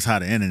of like this how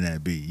the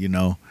internet be, you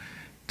know?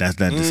 That's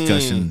that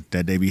discussion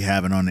that they be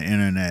having on the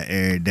internet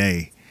every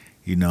day,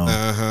 you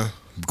know?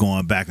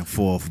 Going back and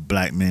forth,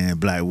 black men,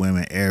 black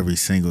women every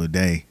single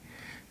day.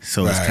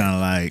 So it's kind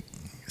of like,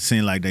 it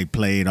seemed like they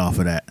played off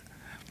of that.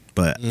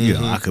 But, you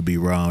know, I could be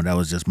wrong. That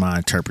was just my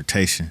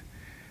interpretation.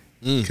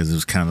 Because it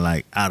was kind of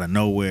like out of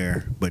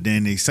nowhere, but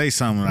then he say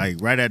something like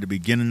right at the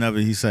beginning of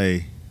it. He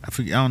say, I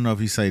don't know if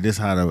he say this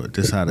how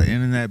the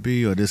internet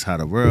be or this how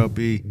the world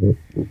be,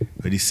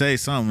 but he say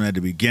something at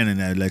the beginning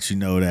that lets you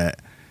know that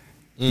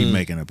he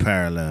making a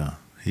parallel.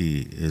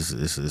 He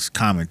is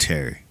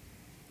commentary.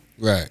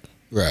 Right.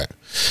 Yeah,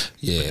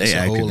 they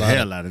acted the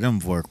hell out of them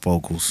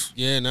vocals.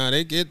 Yeah,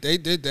 they did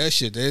that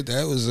shit.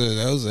 That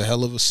was a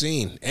hell of a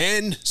scene.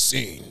 Yeah,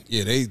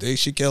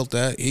 she killed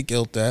that. He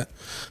killed that.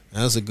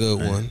 That was a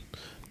good one.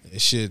 That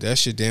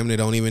shit damn near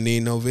don't even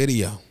need no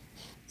video.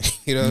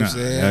 You know what I'm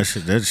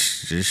saying? That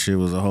shit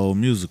was a whole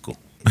musical.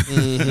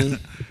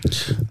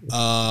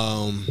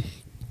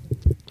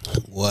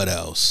 What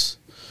else?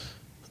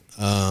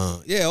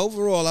 Yeah,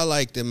 overall I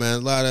liked it, man.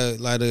 A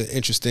lot of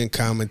interesting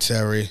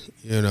commentary,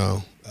 you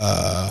know.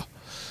 I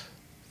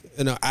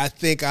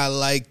think I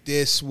like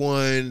this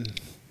one.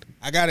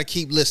 I gotta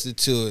keep listening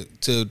to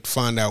it to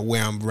find out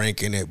where I'm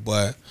ranking it,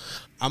 but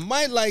I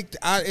might like.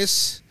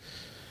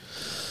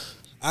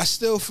 I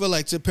still feel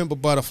like To Pimp a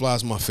Butterfly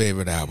is my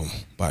favorite album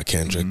by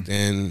Kendrick.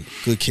 Then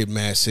Good Kid,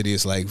 Mad City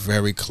is like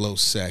very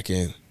close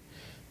second.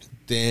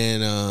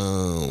 Then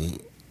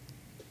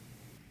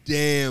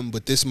Damn,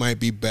 but this might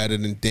be better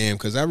than Damn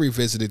because I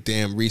revisited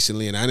Damn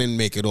recently and I didn't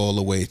make it all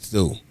the way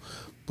through.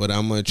 But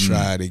I'm gonna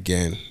try it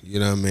again.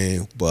 You know what I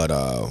mean? But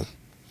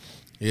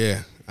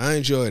yeah, I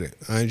enjoyed it.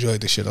 I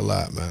enjoyed the shit a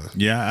lot, man.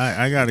 Yeah,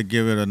 I gotta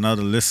give it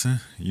another listen.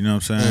 You know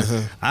what I'm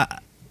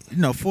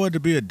saying? For it to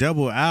be a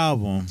double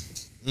album.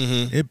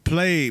 It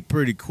played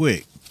pretty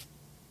quick.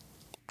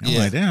 I'm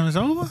like, damn, it's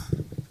over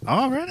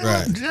already.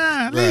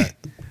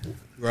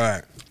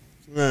 Right.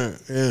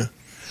 Yeah.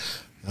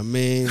 I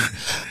mean,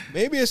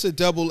 maybe it's a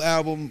double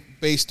album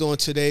based on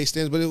today's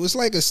standards, but it was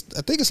like I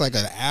think it's like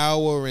an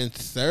hour and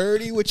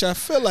 30, which I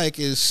feel like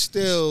is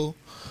still.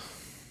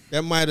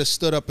 That might have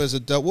stood up as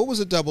a double. What was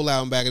a double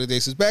album back in the day?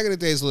 Because back in the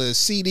days, the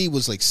CD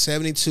was like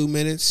 72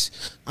 minutes.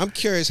 I'm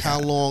curious how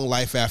long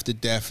Life After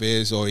Death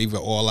is, or even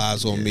All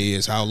Eyes on Me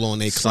is. How long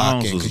they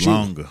clock in? Was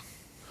longer.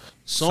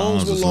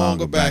 Songs were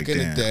longer back in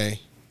the day.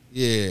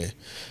 Yeah.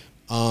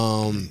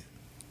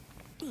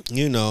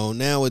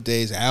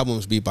 Nowadays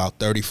albums be about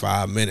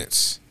 35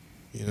 minutes.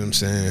 You know what I'm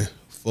saying?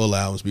 Full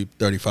albums be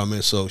 35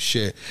 minutes. So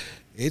shit,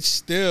 it's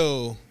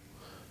still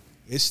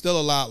a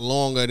lot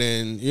longer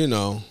than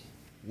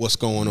what's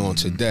going on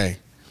today.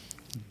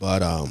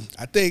 But I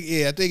think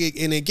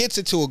it gets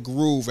into a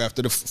groove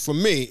after for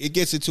me, it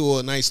gets into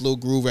a nice little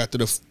groove after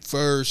the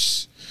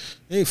first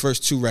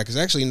two records.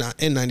 Actually, not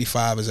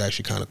N95 is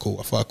actually kind of cool.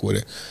 I fuck with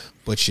it.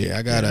 But yeah,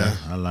 I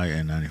like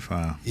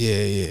N95.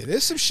 Yeah.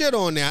 There's some shit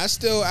on there.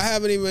 I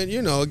haven't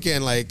even,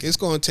 again, like it's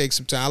gonna take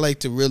some time. I like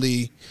to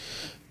really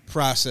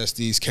process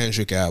these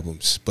Kendrick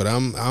albums. But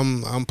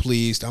I'm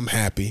pleased. I'm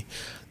happy.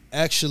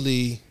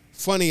 Actually,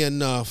 funny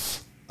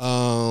enough,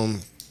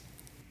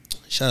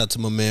 shout out to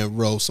my man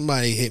Ro.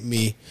 Somebody hit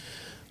me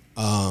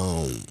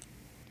over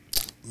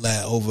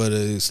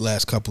these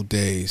last couple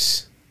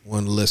days. One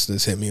of the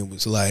listeners hit me and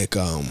was like,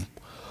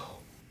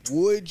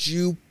 would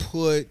you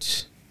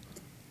put...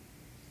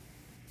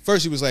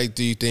 First he was like,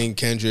 do you think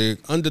Kendrick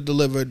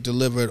under-delivered,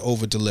 delivered,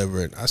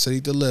 over-delivered? I said he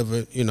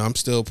delivered. I'm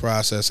still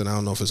processing. I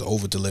don't know if it's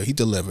over-delivered. He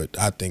delivered.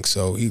 I think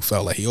so. He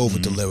felt like he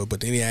over-delivered. But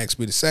then he asked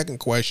me the second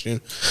question,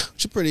 which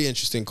is a pretty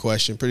interesting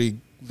question, pretty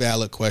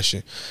valid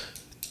question.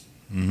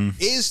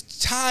 Is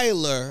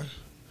Tyler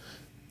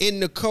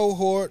in the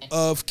cohort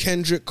of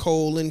Kendrick,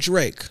 Cole, and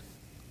Drake?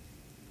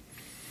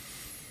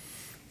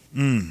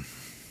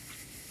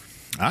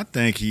 I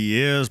think he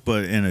is,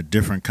 but in a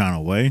different kind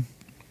of way.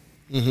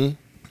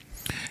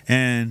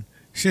 And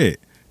shit,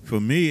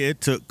 for me,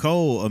 it took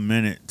Cole a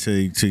minute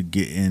to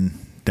get in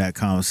that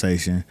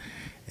conversation,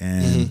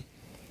 and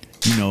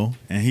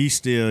and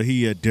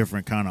he a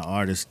different kind of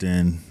artist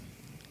than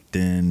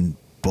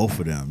both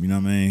of them. You know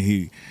what I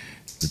mean?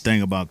 The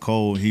thing about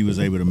Cole, he was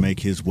able to make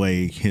his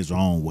way his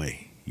own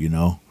way.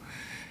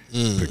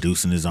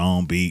 Producing his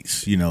own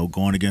beats.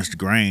 Going against the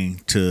grain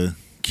to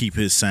keep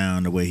his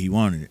sound the way he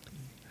wanted it.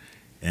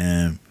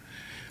 And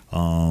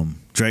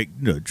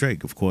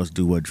Drake, of course,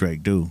 do what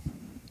Drake do.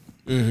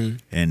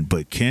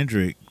 But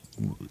Kendrick,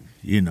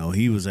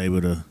 he was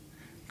able to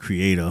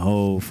create a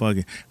whole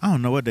fucking... I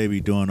don't know what they be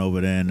doing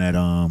over there in that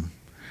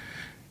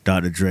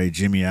Dr. Dre,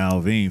 Jimmy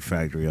Iovine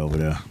factory over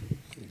there.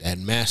 That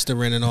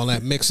mastering and all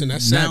that mixing,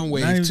 that sound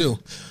wave too.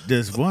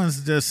 There's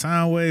one's just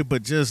sound wave,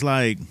 but just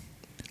like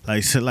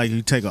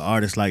you take an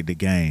artist like The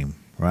Game,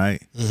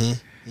 right?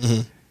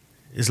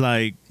 It's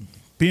like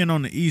being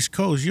on the East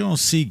Coast, you don't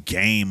see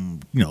Game,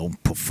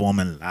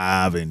 performing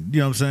live and, you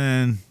know what I'm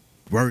saying,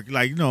 work.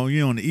 Like,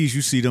 you're on the East,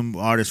 you see them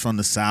artists from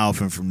the South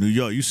and from New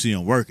York, you see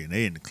them working.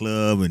 They in the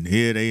club, and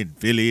here they in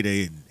Philly,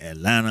 they in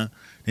Atlanta,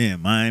 they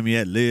in Miami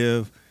at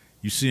Live.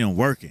 You see them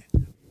working.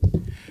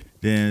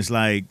 Then it's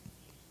like,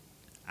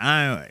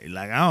 I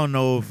don't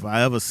know if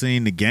I ever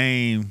seen The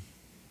Game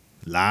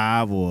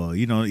live or,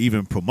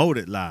 even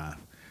promoted live.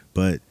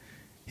 But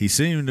he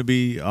seemed to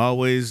be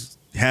always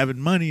having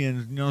money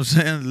and,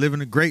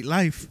 living a great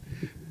life.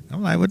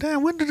 I'm like, well,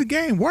 damn, when did The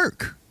Game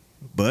work?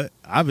 But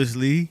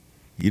obviously,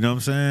 he's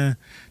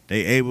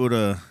able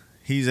to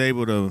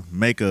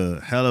make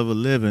a hell of a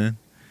living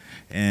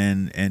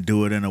and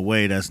do it in a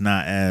way that's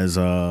not as,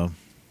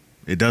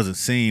 it doesn't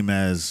seem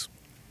as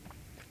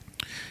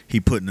he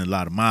putting a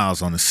lot of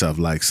miles on himself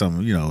like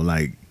some,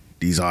 like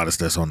these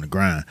artists that's on the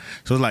grind.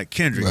 So it's like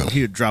Kendrick, right.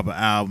 He'll drop an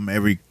album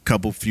every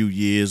few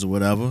years or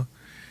whatever.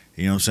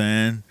 You know what I'm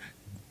saying?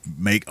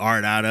 Make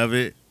art out of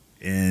it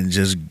and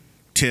just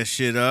tear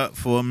shit up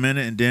for a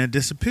minute and then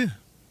disappear.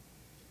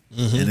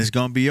 And it's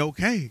going to be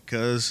okay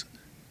because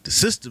the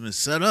system is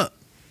set up.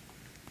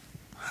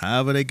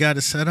 However they got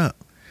it set up.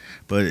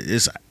 But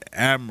it's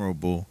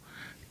admirable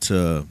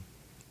to,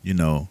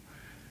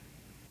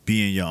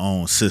 be in your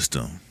own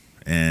system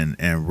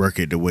and work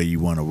it the way you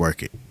want to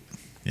work it,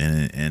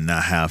 and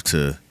not have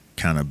to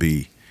kind of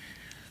be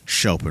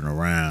shopping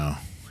around,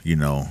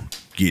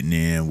 getting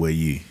in where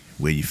you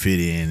fit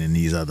in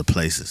these other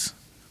places,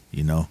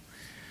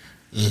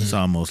 It's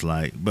almost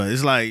like, but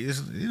it's like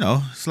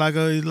it's like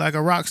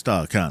a rock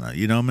star kind of,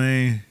 you know what I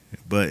mean,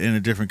 but in a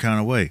different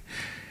kind of way.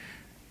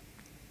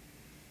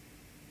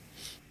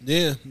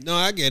 Yeah, no,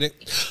 I get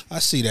it. I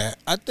see that.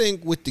 I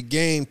think with the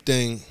Game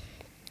thing,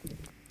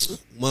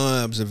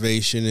 my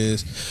observation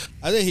is,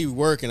 I think he's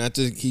working. I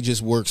think he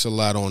just works a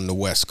lot on the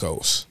West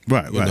Coast.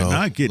 Right. Now,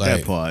 I get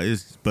that part.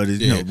 But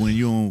when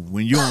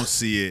you don't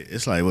see it,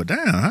 it's like, well,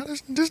 damn, how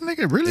this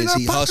nigga really is not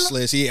he popular?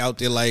 hustling? Is he out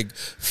there like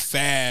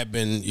Fab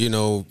and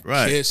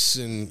right. Kiss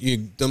and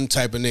them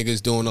type of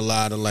niggas doing a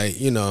lot of like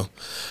I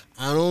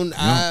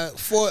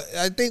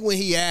think when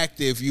he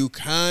active, you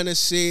kind of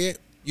see it.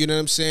 You know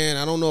what I'm saying?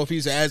 I don't know if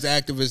he's as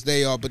active as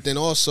they are, but then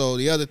also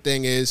the other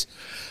thing is,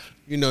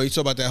 you talk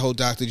about that whole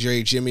Dr.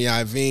 Dre, Jimmy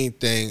Iovine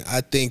thing.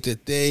 I think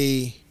that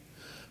a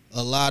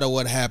lot of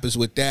what happens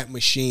with that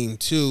machine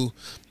too,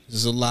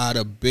 there's a lot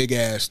of big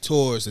ass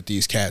tours that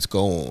these cats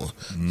go on.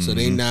 So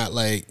they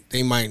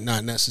might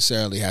not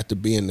necessarily have to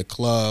be in the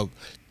club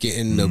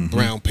getting the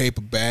brown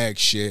paper bag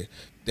shit.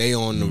 They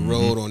on the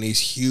road on these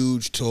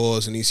huge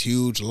tours and these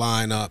huge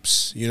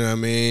lineups. You know what I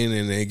mean?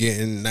 And they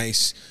getting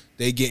nice.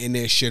 They getting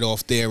their shit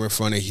off there in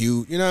front of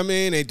huge. You know what I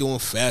mean? They doing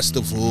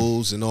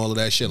festivals and all of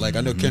that shit. Like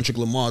I know Kendrick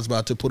Lamar's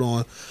about to put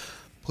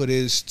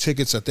his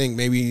tickets. I think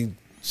maybe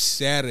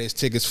Saturday's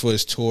tickets for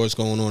his tours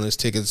going on. His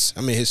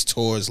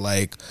tours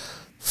like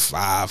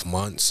 5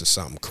 months or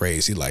something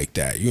crazy like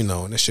that, you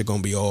know, and that shit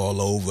gonna be all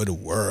over the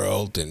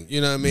world, and you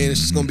know what I mean? It's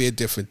just gonna be a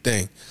different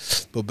thing.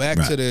 But back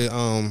to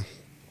the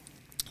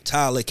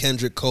Tyler,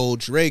 Kendrick, Cole,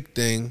 Drake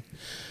thing,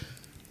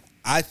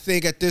 I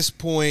think at this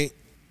point,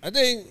 I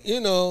think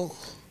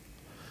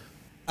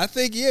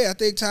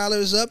Tyler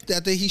is up there. I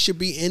think he should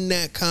be in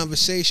that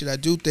conversation. I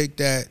do think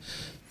that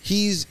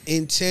he's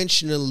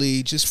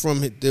intentionally, just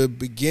from the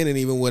beginning,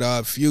 even with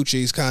Odd Future,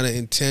 he's kind of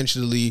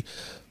intentionally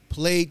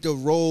played the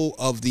role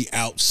of the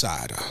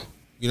outsider.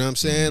 You know what I'm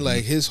saying?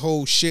 Like, his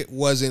whole shit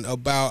wasn't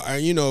about,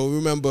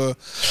 remember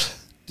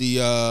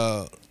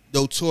the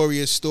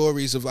notorious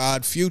stories of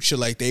Odd Future,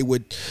 like they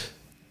would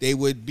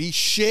be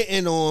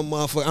shitting on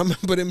motherfuckers. I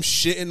remember them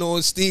shitting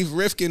on Steve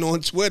Rifkin on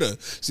Twitter.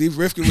 Steve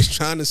Rifkin was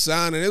trying to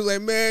sign, and it was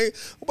like, man,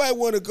 nobody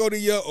want to go to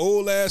your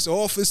old ass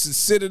office and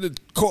sit at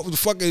the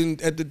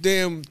fucking at the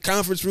damn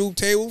conference room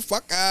table.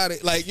 Fuck out of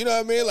it. Like, you know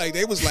what I mean? Like,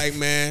 they was like,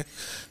 man,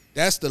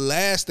 that's the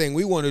last thing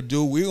we want to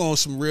do. We on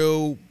some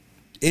real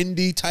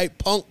indie type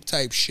punk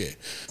type shit.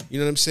 You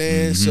know what I'm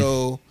saying?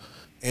 So,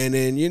 and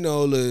then,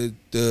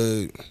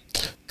 the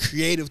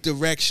creative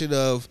direction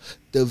of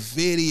the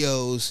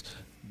videos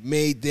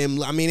made them,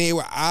 they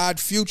were Odd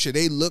Future.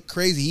 They look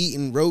crazy,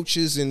 eating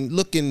roaches and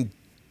looking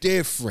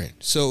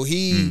different. So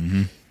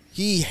he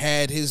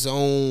had his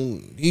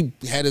own, he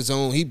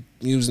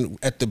was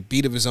at the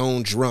beat of his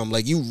own drum.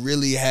 Like, you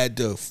really had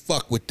to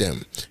fuck with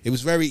them. It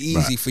was very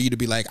easy for you to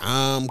be like,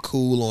 I'm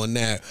cool on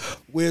that.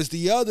 Whereas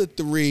the other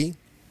three,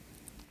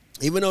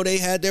 even though they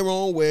had their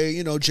own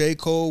way, J.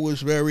 Cole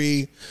was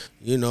very,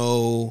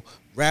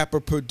 rapper,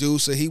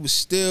 producer. He was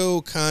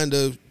still kind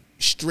of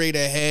straight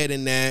ahead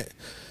in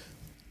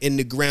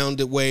the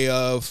grounded way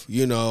of,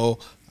 I'm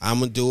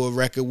going to do a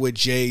record with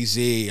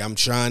Jay-Z. I'm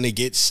trying to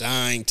get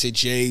signed to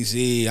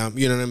Jay-Z.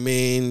 You know what I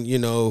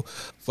mean?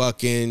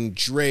 Fucking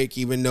Drake,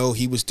 even though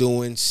he was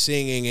doing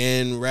singing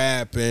and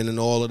rapping and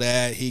all of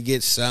that, he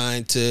gets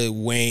signed to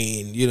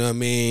Wayne. You know what I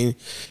mean?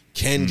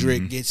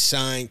 Kendrick gets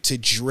signed to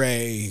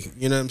Dre.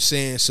 You know what I'm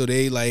saying? So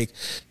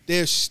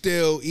they're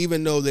still,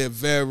 even though they're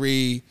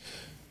very,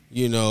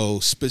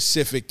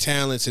 specific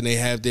talents and they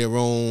have their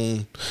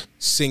own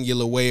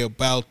singular way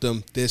about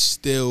them, they're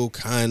still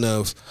kind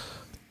of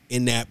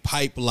in that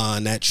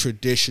pipeline, that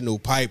traditional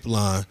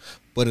pipeline.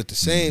 But at the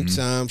same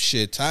time,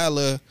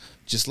 Tyler,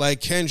 just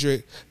like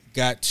Kendrick,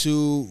 got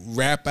 2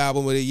 Rap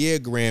Album of the Year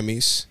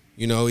Grammys.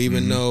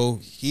 Even though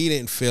he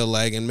didn't feel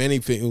like, and many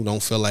people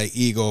don't feel like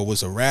Ego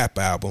was a rap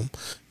album.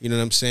 You know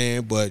what I'm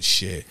saying? But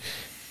shit,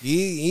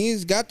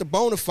 he's got the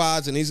bona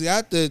fides, and he's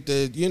got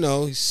the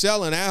he's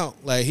selling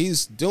out. Like,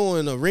 he's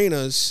doing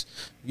arenas.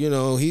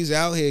 He's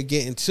out here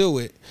getting to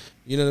it.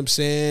 You know what I'm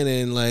saying?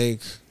 And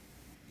like,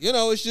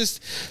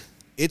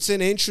 it's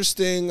an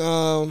interesting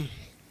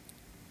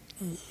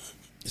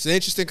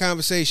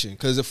conversation,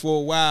 because for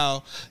a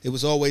while it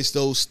was always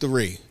those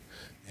 3.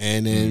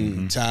 And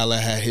then Tyler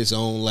had his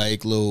own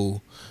like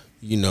little,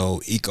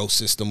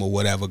 ecosystem or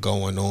whatever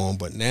going on.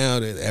 But now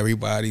that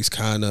everybody's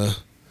kind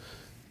of,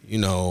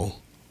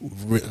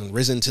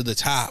 risen to the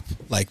top,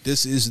 like,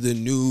 this is the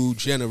new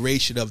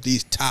generation of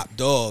these top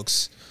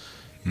dogs.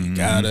 You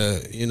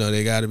gotta,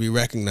 they gotta be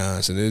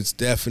recognized. And it's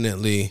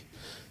definitely,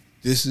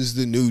 this is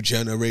the new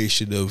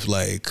generation of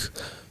like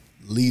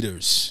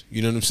leaders.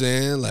 You know what I'm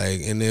saying?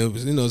 Like, and there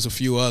was, there's a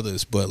few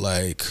others, but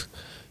like,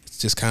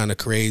 just kind of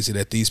crazy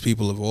that these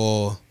people have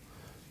all,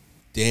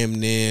 damn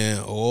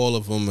near all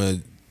of them, are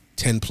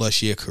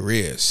 10+ year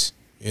careers,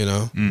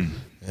 and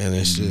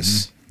it's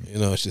just,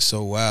 it's just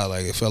so wild.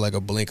 Like, it felt like a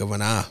blink of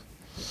an eye.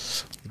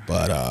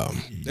 But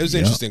it was an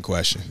interesting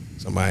question.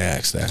 Somebody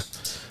asked that.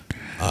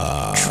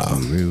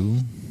 True.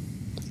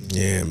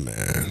 Yeah,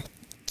 man.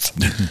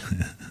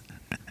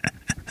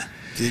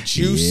 Did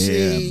you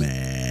see?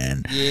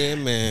 Man. Yeah,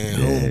 man.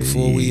 Hold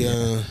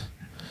on,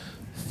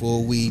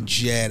 before we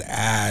jet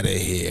out of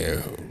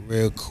here,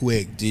 real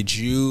quick,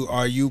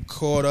 are you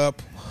caught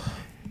up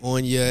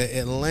on your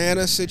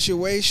Atlanta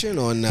situation,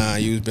 or nah?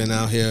 You've been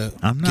out here.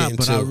 I'm not,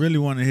 but I really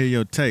want to hear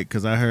your take,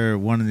 because I heard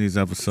one of these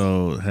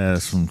episodes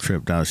has some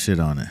tripped out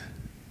shit on it.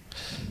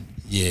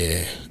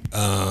 Yeah.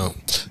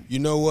 You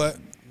know what?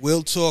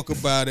 We'll talk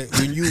about it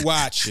when you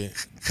watch it.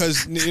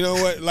 Because, you know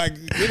what? Like,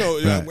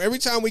 right. Every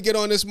time we get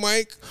on this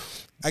mic,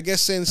 I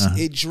guess since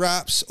it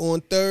drops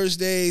on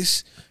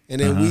Thursdays, and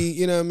then we,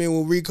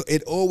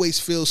 it always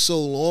feels so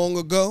long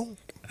ago.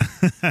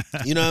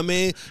 You know what I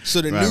mean?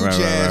 So the new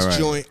jazz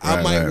joint,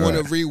 I might want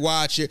to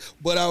rewatch it,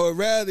 but I would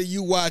rather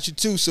you watch it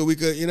too, so we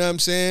could, you know what I'm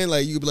saying?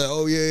 Like, you could be like,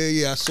 oh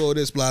yeah, I saw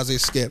this,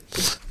 blase skip.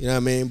 You know what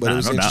I mean? But it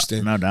was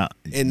interesting. No doubt.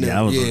 I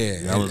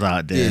was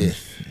out there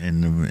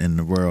in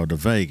the world of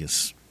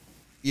Vegas.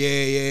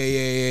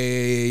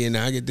 Yeah.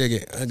 No, I could dig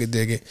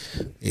it.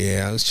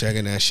 Yeah, I was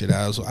checking that shit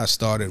out. I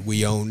started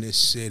We Own This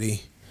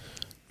City.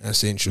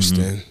 That's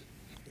interesting.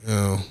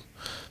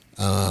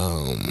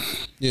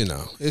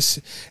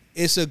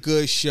 It's a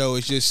good show.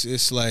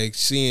 It's like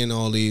seeing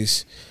all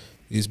these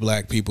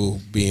black people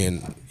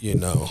being,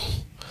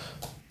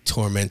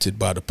 tormented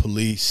by the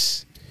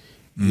police,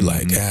 You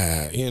like,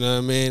 you know what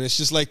I mean? It's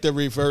just like the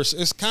reverse.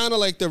 It's kind of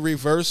like the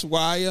reverse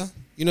Wire.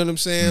 You know what I'm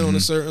saying? On a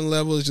certain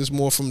level, it's just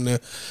more from the.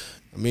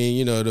 I mean,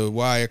 you know, the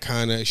Wire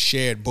kind of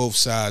shared both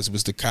sides. It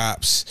was the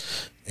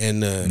cops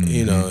and the,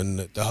 you know, and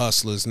the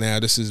hustlers. Now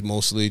this is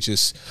mostly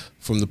just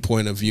from the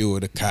point of view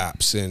of the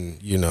cops,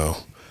 and you know,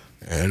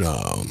 and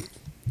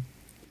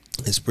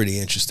it's pretty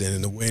interesting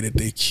in the way that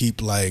they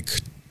keep like.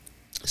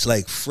 It's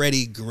like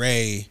Freddie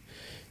Gray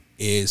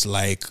is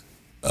like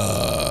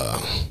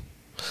a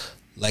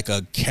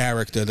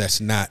character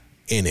that's not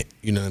in it.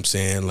 You know what I'm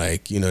saying?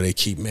 Like, you know, they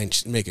keep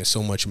making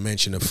so much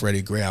mention of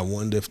Freddie Gray. I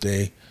wonder if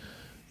they,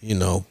 you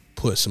know,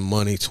 put some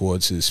money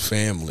towards his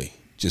family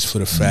just for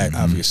the fact,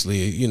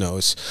 obviously, you know,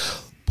 it's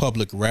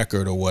public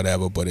record or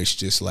whatever, but it's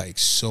just like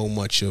so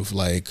much of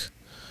like,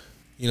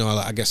 you know,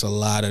 I guess a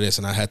lot of this,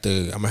 and I'm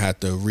gonna have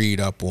to read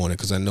up on it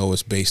because I know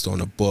it's based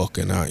on a book,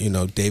 and you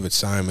know, David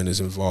Simon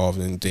is involved,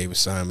 and David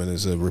Simon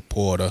is a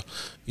reporter.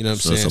 You know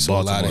what I'm saying? So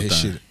a lot of his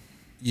shit,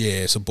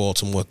 yeah, it's a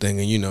Baltimore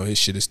thing, and you know, his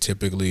shit is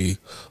typically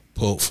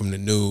pulled from the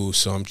news.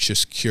 So I'm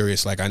just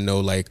curious. Like, I know,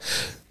 like,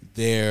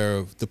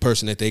 the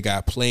person that they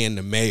got playing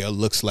the mayor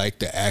looks like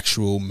the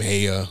actual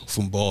mayor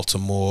from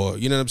Baltimore.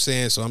 You know what I'm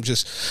saying? So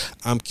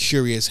I'm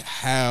curious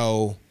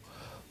how.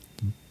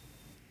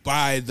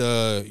 By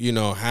the, you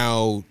know,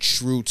 how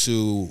true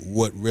to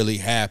what really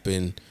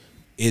happened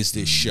is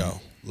this show?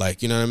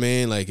 Like, you know what I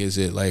mean? Like, is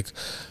it like,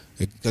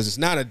 because it's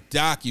not a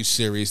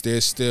docuseries.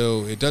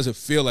 It doesn't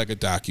feel like a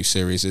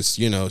docuseries. It's,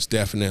 you know, it's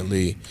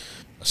definitely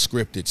a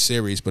scripted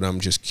series, but I'm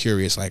just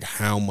curious, like,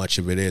 how much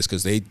of it is,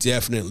 because they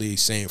definitely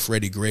saying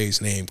Freddie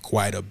Gray's name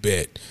quite a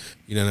bit.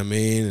 You know what I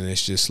mean? And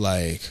it's just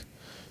like,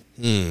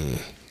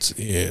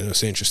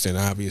 it's interesting.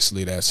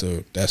 Obviously, that's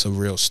a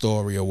real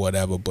story or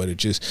whatever, but it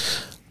just,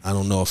 I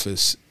don't know if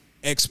it's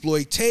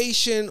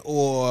exploitation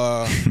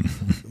or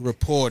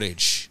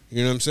reportage.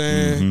 You know what I'm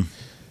saying?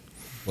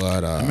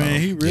 But I mean,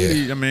 he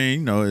really, I mean,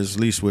 you know, at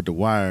least with The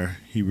Wire,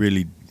 he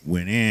really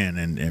went in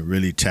and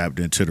really tapped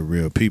into the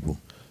real people.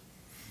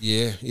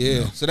 Yeah.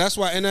 So that's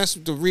why, and that's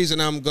the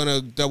reason I'm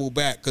gonna double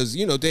back, because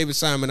you know, David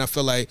Simon, I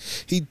feel like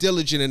he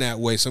diligent in that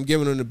way, so I'm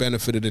giving him the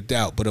benefit of the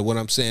doubt. But what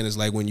I'm saying is,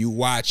 like, when you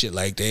watch it,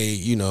 like, they,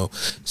 you know,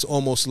 it's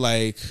almost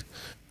like,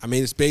 I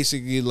mean, it's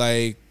basically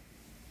like,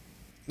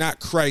 not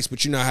Christ,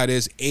 but you know how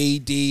there's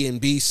AD and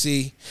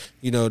BC.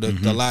 You know,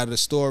 the lot of the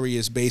story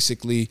is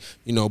basically,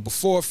 you know,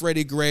 before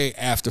Freddie Gray,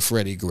 after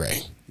Freddie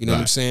Gray. You know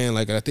what I'm saying?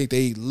 Like, I think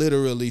they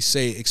literally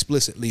say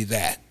explicitly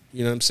that.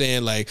 You know what I'm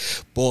saying? Like,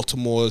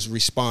 Baltimore's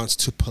response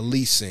to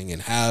policing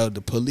and how the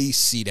police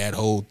see that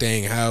whole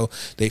thing, how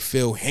they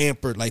feel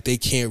hampered, like they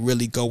can't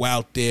really go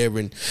out there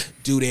and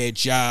do their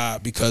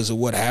job because of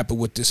what happened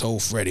with this whole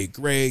Freddie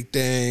Gray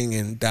thing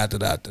and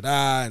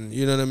da-da-da-da-da. And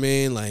you know what I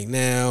mean? Like,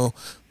 now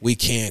we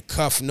can't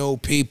cuff no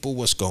people.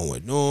 What's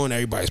going on?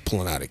 Everybody's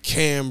pulling out a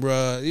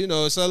camera. You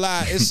know, it's a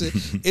lot.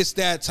 It's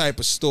that type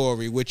of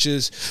story, which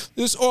is,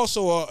 there's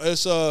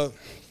also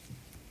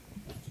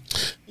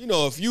you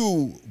know, if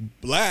you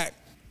black,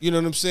 you know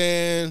what I'm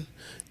saying,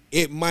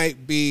 it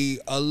might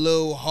be a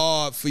little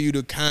hard for you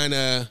to kind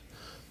of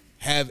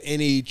have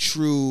any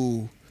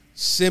true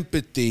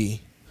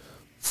sympathy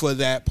for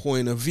that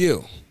point of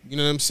view. You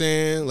know what I'm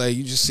saying? Like,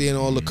 you just seeing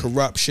all the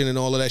corruption and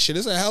all of that shit.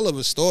 It's a hell of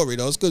a story,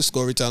 though. It's good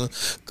storytelling,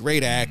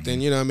 great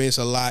acting. You know what I mean? It's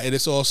a lot. And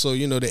it's also,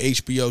 you know, the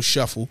HBO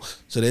Shuffle.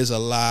 So there's a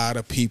lot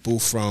of people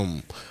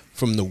from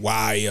The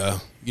Wire,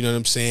 you know what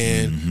I'm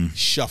saying,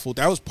 shuffled.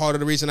 That was part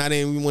of the reason I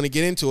didn't even want to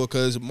get into it,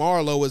 because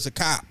Marlo was a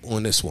cop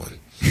on this one.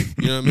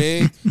 You know what I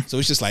mean? So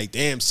it's just like,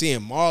 damn,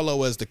 seeing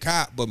Marlo as the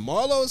cop, but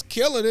Marlo is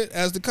killing it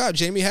as the cop.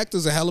 Jamie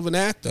Hector's a hell of an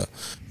actor.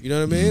 You know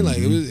what I mean? Like,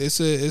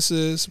 it's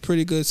a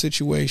pretty good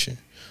situation.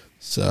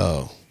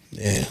 So,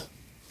 yeah.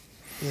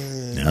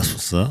 That's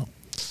what's up.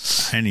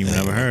 I hadn't even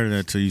ever heard of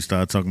that till you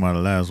started talking about it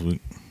last week.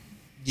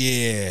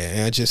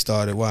 Yeah, I just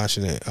started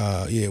watching it.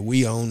 Yeah,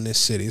 We Own This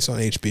City. It's on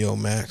HBO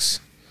Max.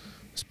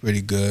 It's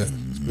pretty good.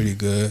 It's pretty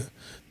good.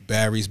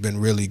 Barry's been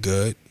really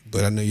good,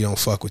 but I know you don't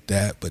fuck with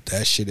that. But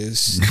that shit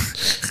is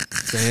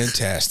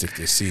fantastic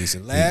this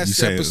season.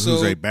 Last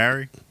episode. Who's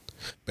Barry?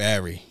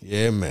 Barry,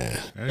 yeah, man.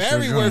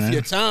 Barry worth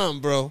your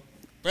time, bro.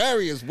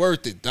 Barry is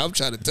worth it. I'm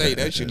trying to tell you,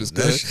 that shit is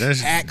good.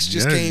 Axe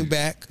just came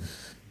back,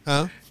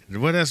 huh?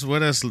 Where that's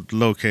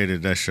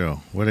located, that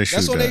show? Where they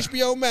shoot that? That's on that?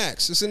 HBO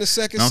Max. It's in the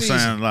second season.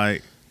 I'm saying,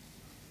 like,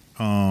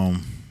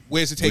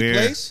 where's it take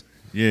place?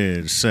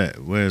 Yeah, the set.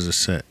 Where's the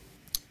set?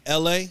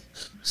 L.A.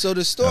 So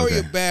the story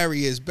of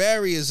Barry is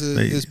Bill like a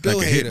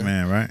Hader,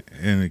 hitman, right?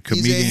 And a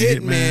comedian he's a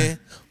hitman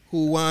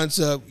who winds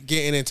up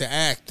getting into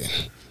acting.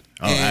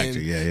 Oh,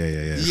 acting, yeah.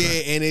 Yeah,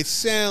 right. And it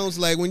sounds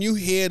like, when you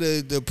hear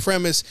the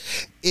premise,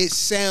 it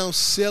sounds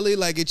silly.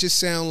 Like, it just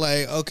sounds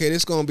like, okay,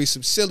 this gonna be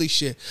some silly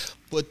shit.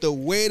 But the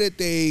way that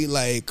they,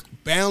 like,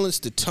 balance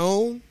the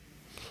tone,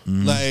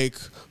 like,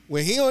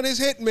 when he on his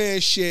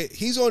hitman shit,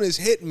 he's on his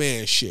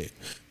hitman shit.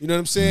 You know what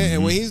I'm saying?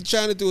 And when he's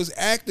trying to do his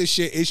actor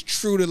shit, it's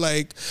true to,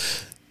 like,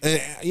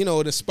 you know,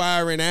 an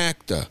aspiring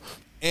actor.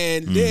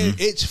 And then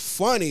it's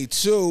funny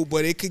too,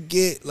 but it could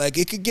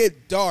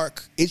get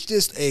dark. It's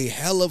just a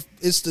hell of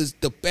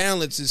the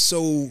balance is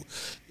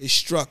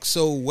struck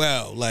so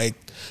well. Like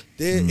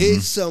there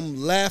is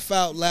some laugh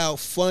out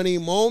loud funny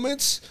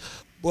moments,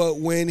 but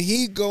when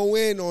he go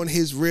in on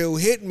his real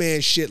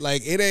hitman shit,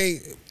 like it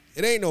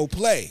ain't no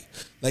play.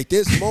 Like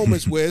there's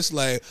moments where it's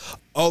like,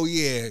 oh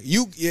yeah,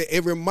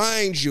 it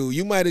reminds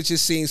you might have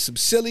just seen some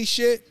silly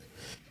shit.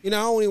 You know,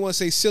 I don't even want to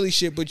say silly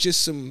shit, but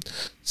just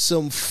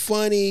some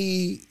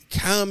funny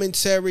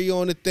commentary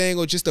on the thing,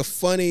 or just a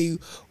funny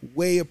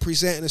way of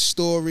presenting a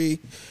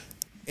story.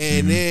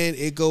 And then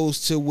it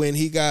goes to when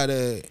he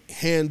gotta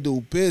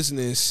handle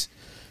business,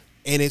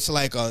 and it's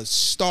like a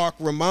stark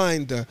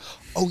reminder,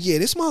 oh yeah,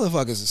 this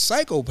motherfucker's a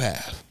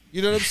psychopath.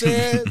 You know what I'm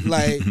saying?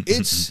 Like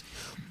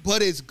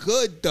but it's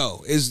good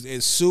though.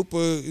 It's super,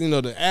 you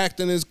know, the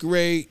acting is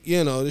great.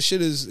 You know, the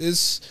shit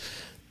it's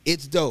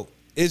dope.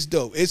 It's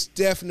dope. It's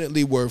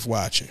definitely worth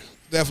watching.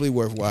 Definitely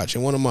worth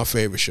watching. One of my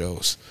favorite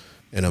shows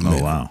in a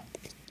minute. Oh, wow.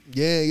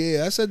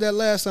 Yeah. I said that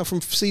last time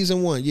from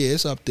season 1. Yeah,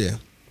 it's up there.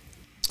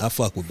 I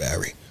fuck with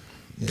Barry.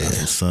 Yeah.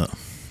 That's what's up.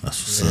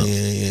 That's what's up.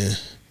 Yeah.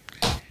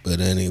 But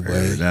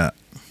anyway. That.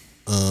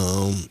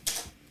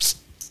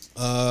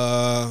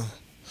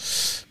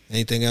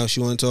 Anything else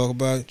you want to talk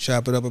about?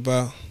 Chop it up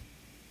about?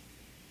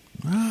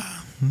 Nah,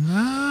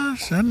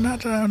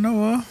 not that I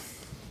know of.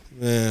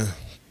 Yeah.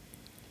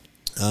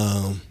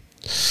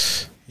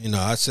 You know,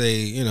 I'd say,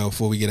 you know,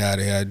 before we get out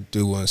of here, I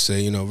do want to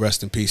say, you know,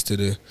 rest in peace to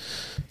the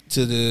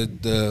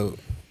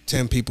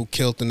 10 people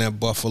killed in that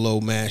Buffalo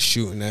mass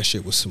shooting. That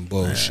shit was some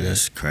bullshit.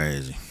 That's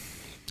crazy.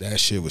 That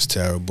shit was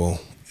terrible.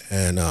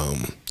 And I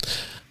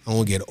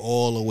won't get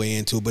all the way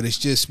into it, but it's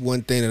just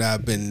one thing that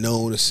I've been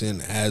noticing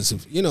as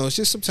of, you know, it's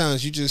just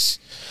sometimes it's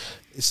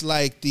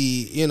like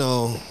the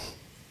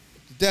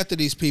death of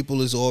these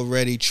people is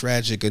already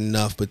tragic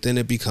enough, but then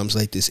it becomes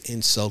like this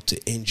insult to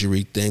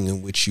injury thing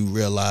in which you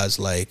realize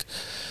like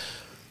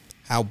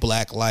how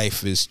black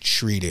life is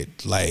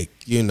treated. Like,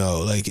 you know,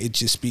 like it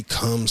just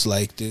becomes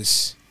like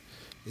this,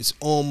 it's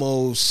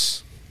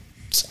almost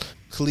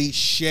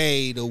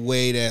cliche the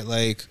way that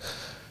like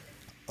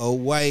a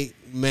white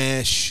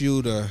mass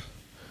shooter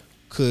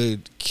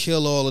could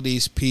kill all of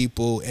these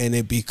people, and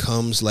it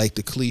becomes like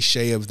the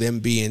cliche of them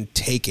being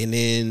taken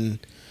in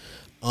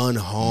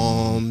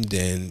unharmed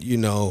and, you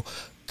know,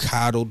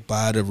 coddled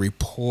by the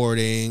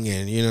reporting,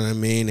 and you know what I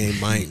mean, they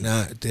might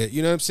not,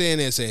 you know what I'm saying,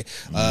 there's a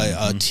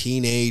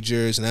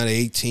teenagers, not an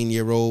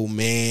 18-year-old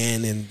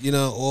man, and you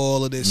know,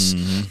 all of this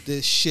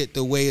this shit,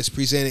 the way it's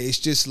presented, it's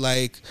just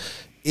like,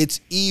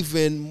 it's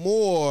even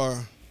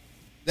more,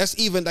 that's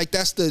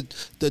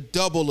the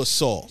double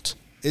assault.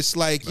 It's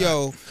like,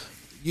 yo,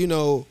 you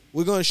know,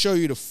 we're gonna show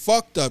you the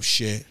fucked up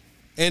shit.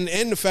 And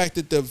the fact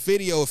that the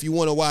video, if you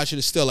want to watch it,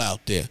 is still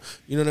out there.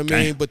 You know what I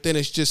mean? Damn. But then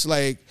it's just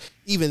like,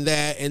 even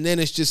that, and then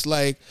it's just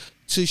like,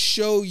 to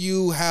show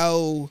you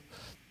how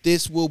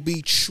this will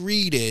be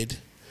treated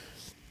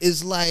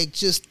is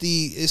like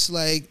it's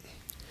like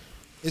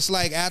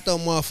after a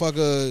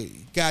motherfucker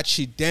got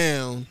you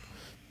down,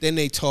 then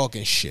they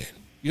talking shit.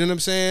 You know what I'm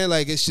saying?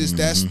 Like, it's just,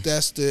 that's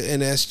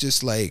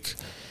just like,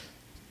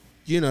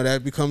 you know,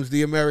 that becomes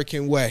the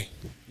American way.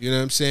 You know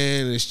what I'm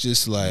saying? It's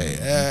just like,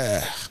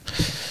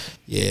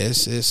 yeah,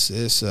 it's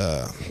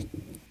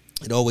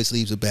it always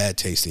leaves a bad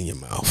taste in your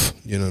mouth.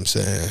 You know what I'm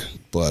saying?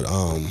 But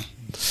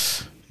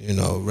you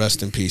know,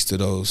 rest in peace to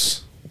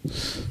those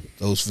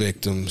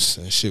victims.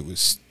 That shit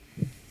was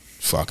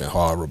fucking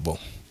horrible.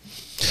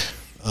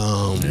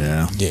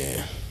 Yeah.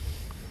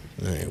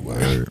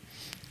 Anyway,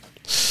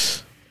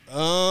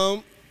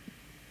 I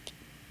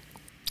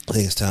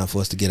think it's time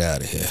for us to get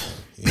out of here.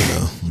 You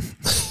know.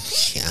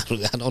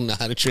 I don't know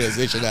how to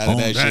transition out of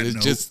that shit.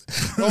 It's just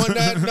on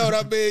that note,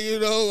 I mean, you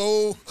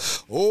know,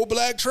 old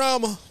black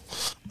trauma.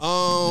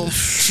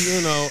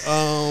 You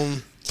know,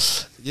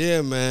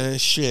 yeah, man,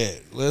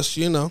 shit. Let's,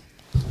 you know,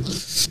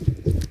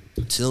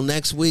 till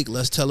next week,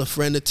 let's tell a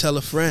friend to tell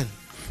a friend.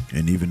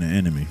 And even an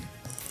enemy.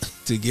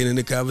 To get in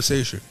the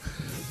conversation.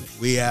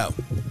 We out.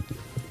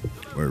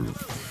 Word.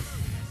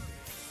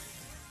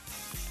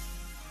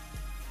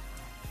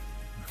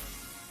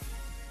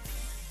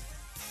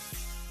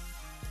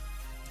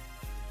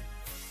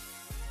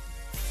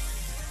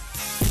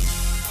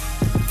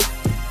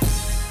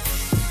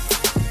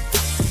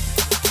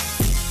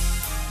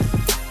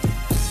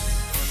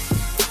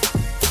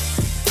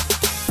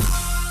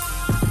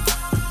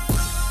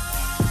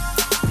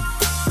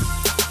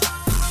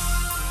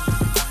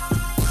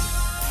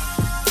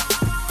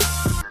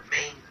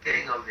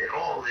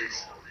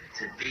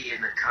 To be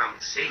in the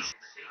conversation.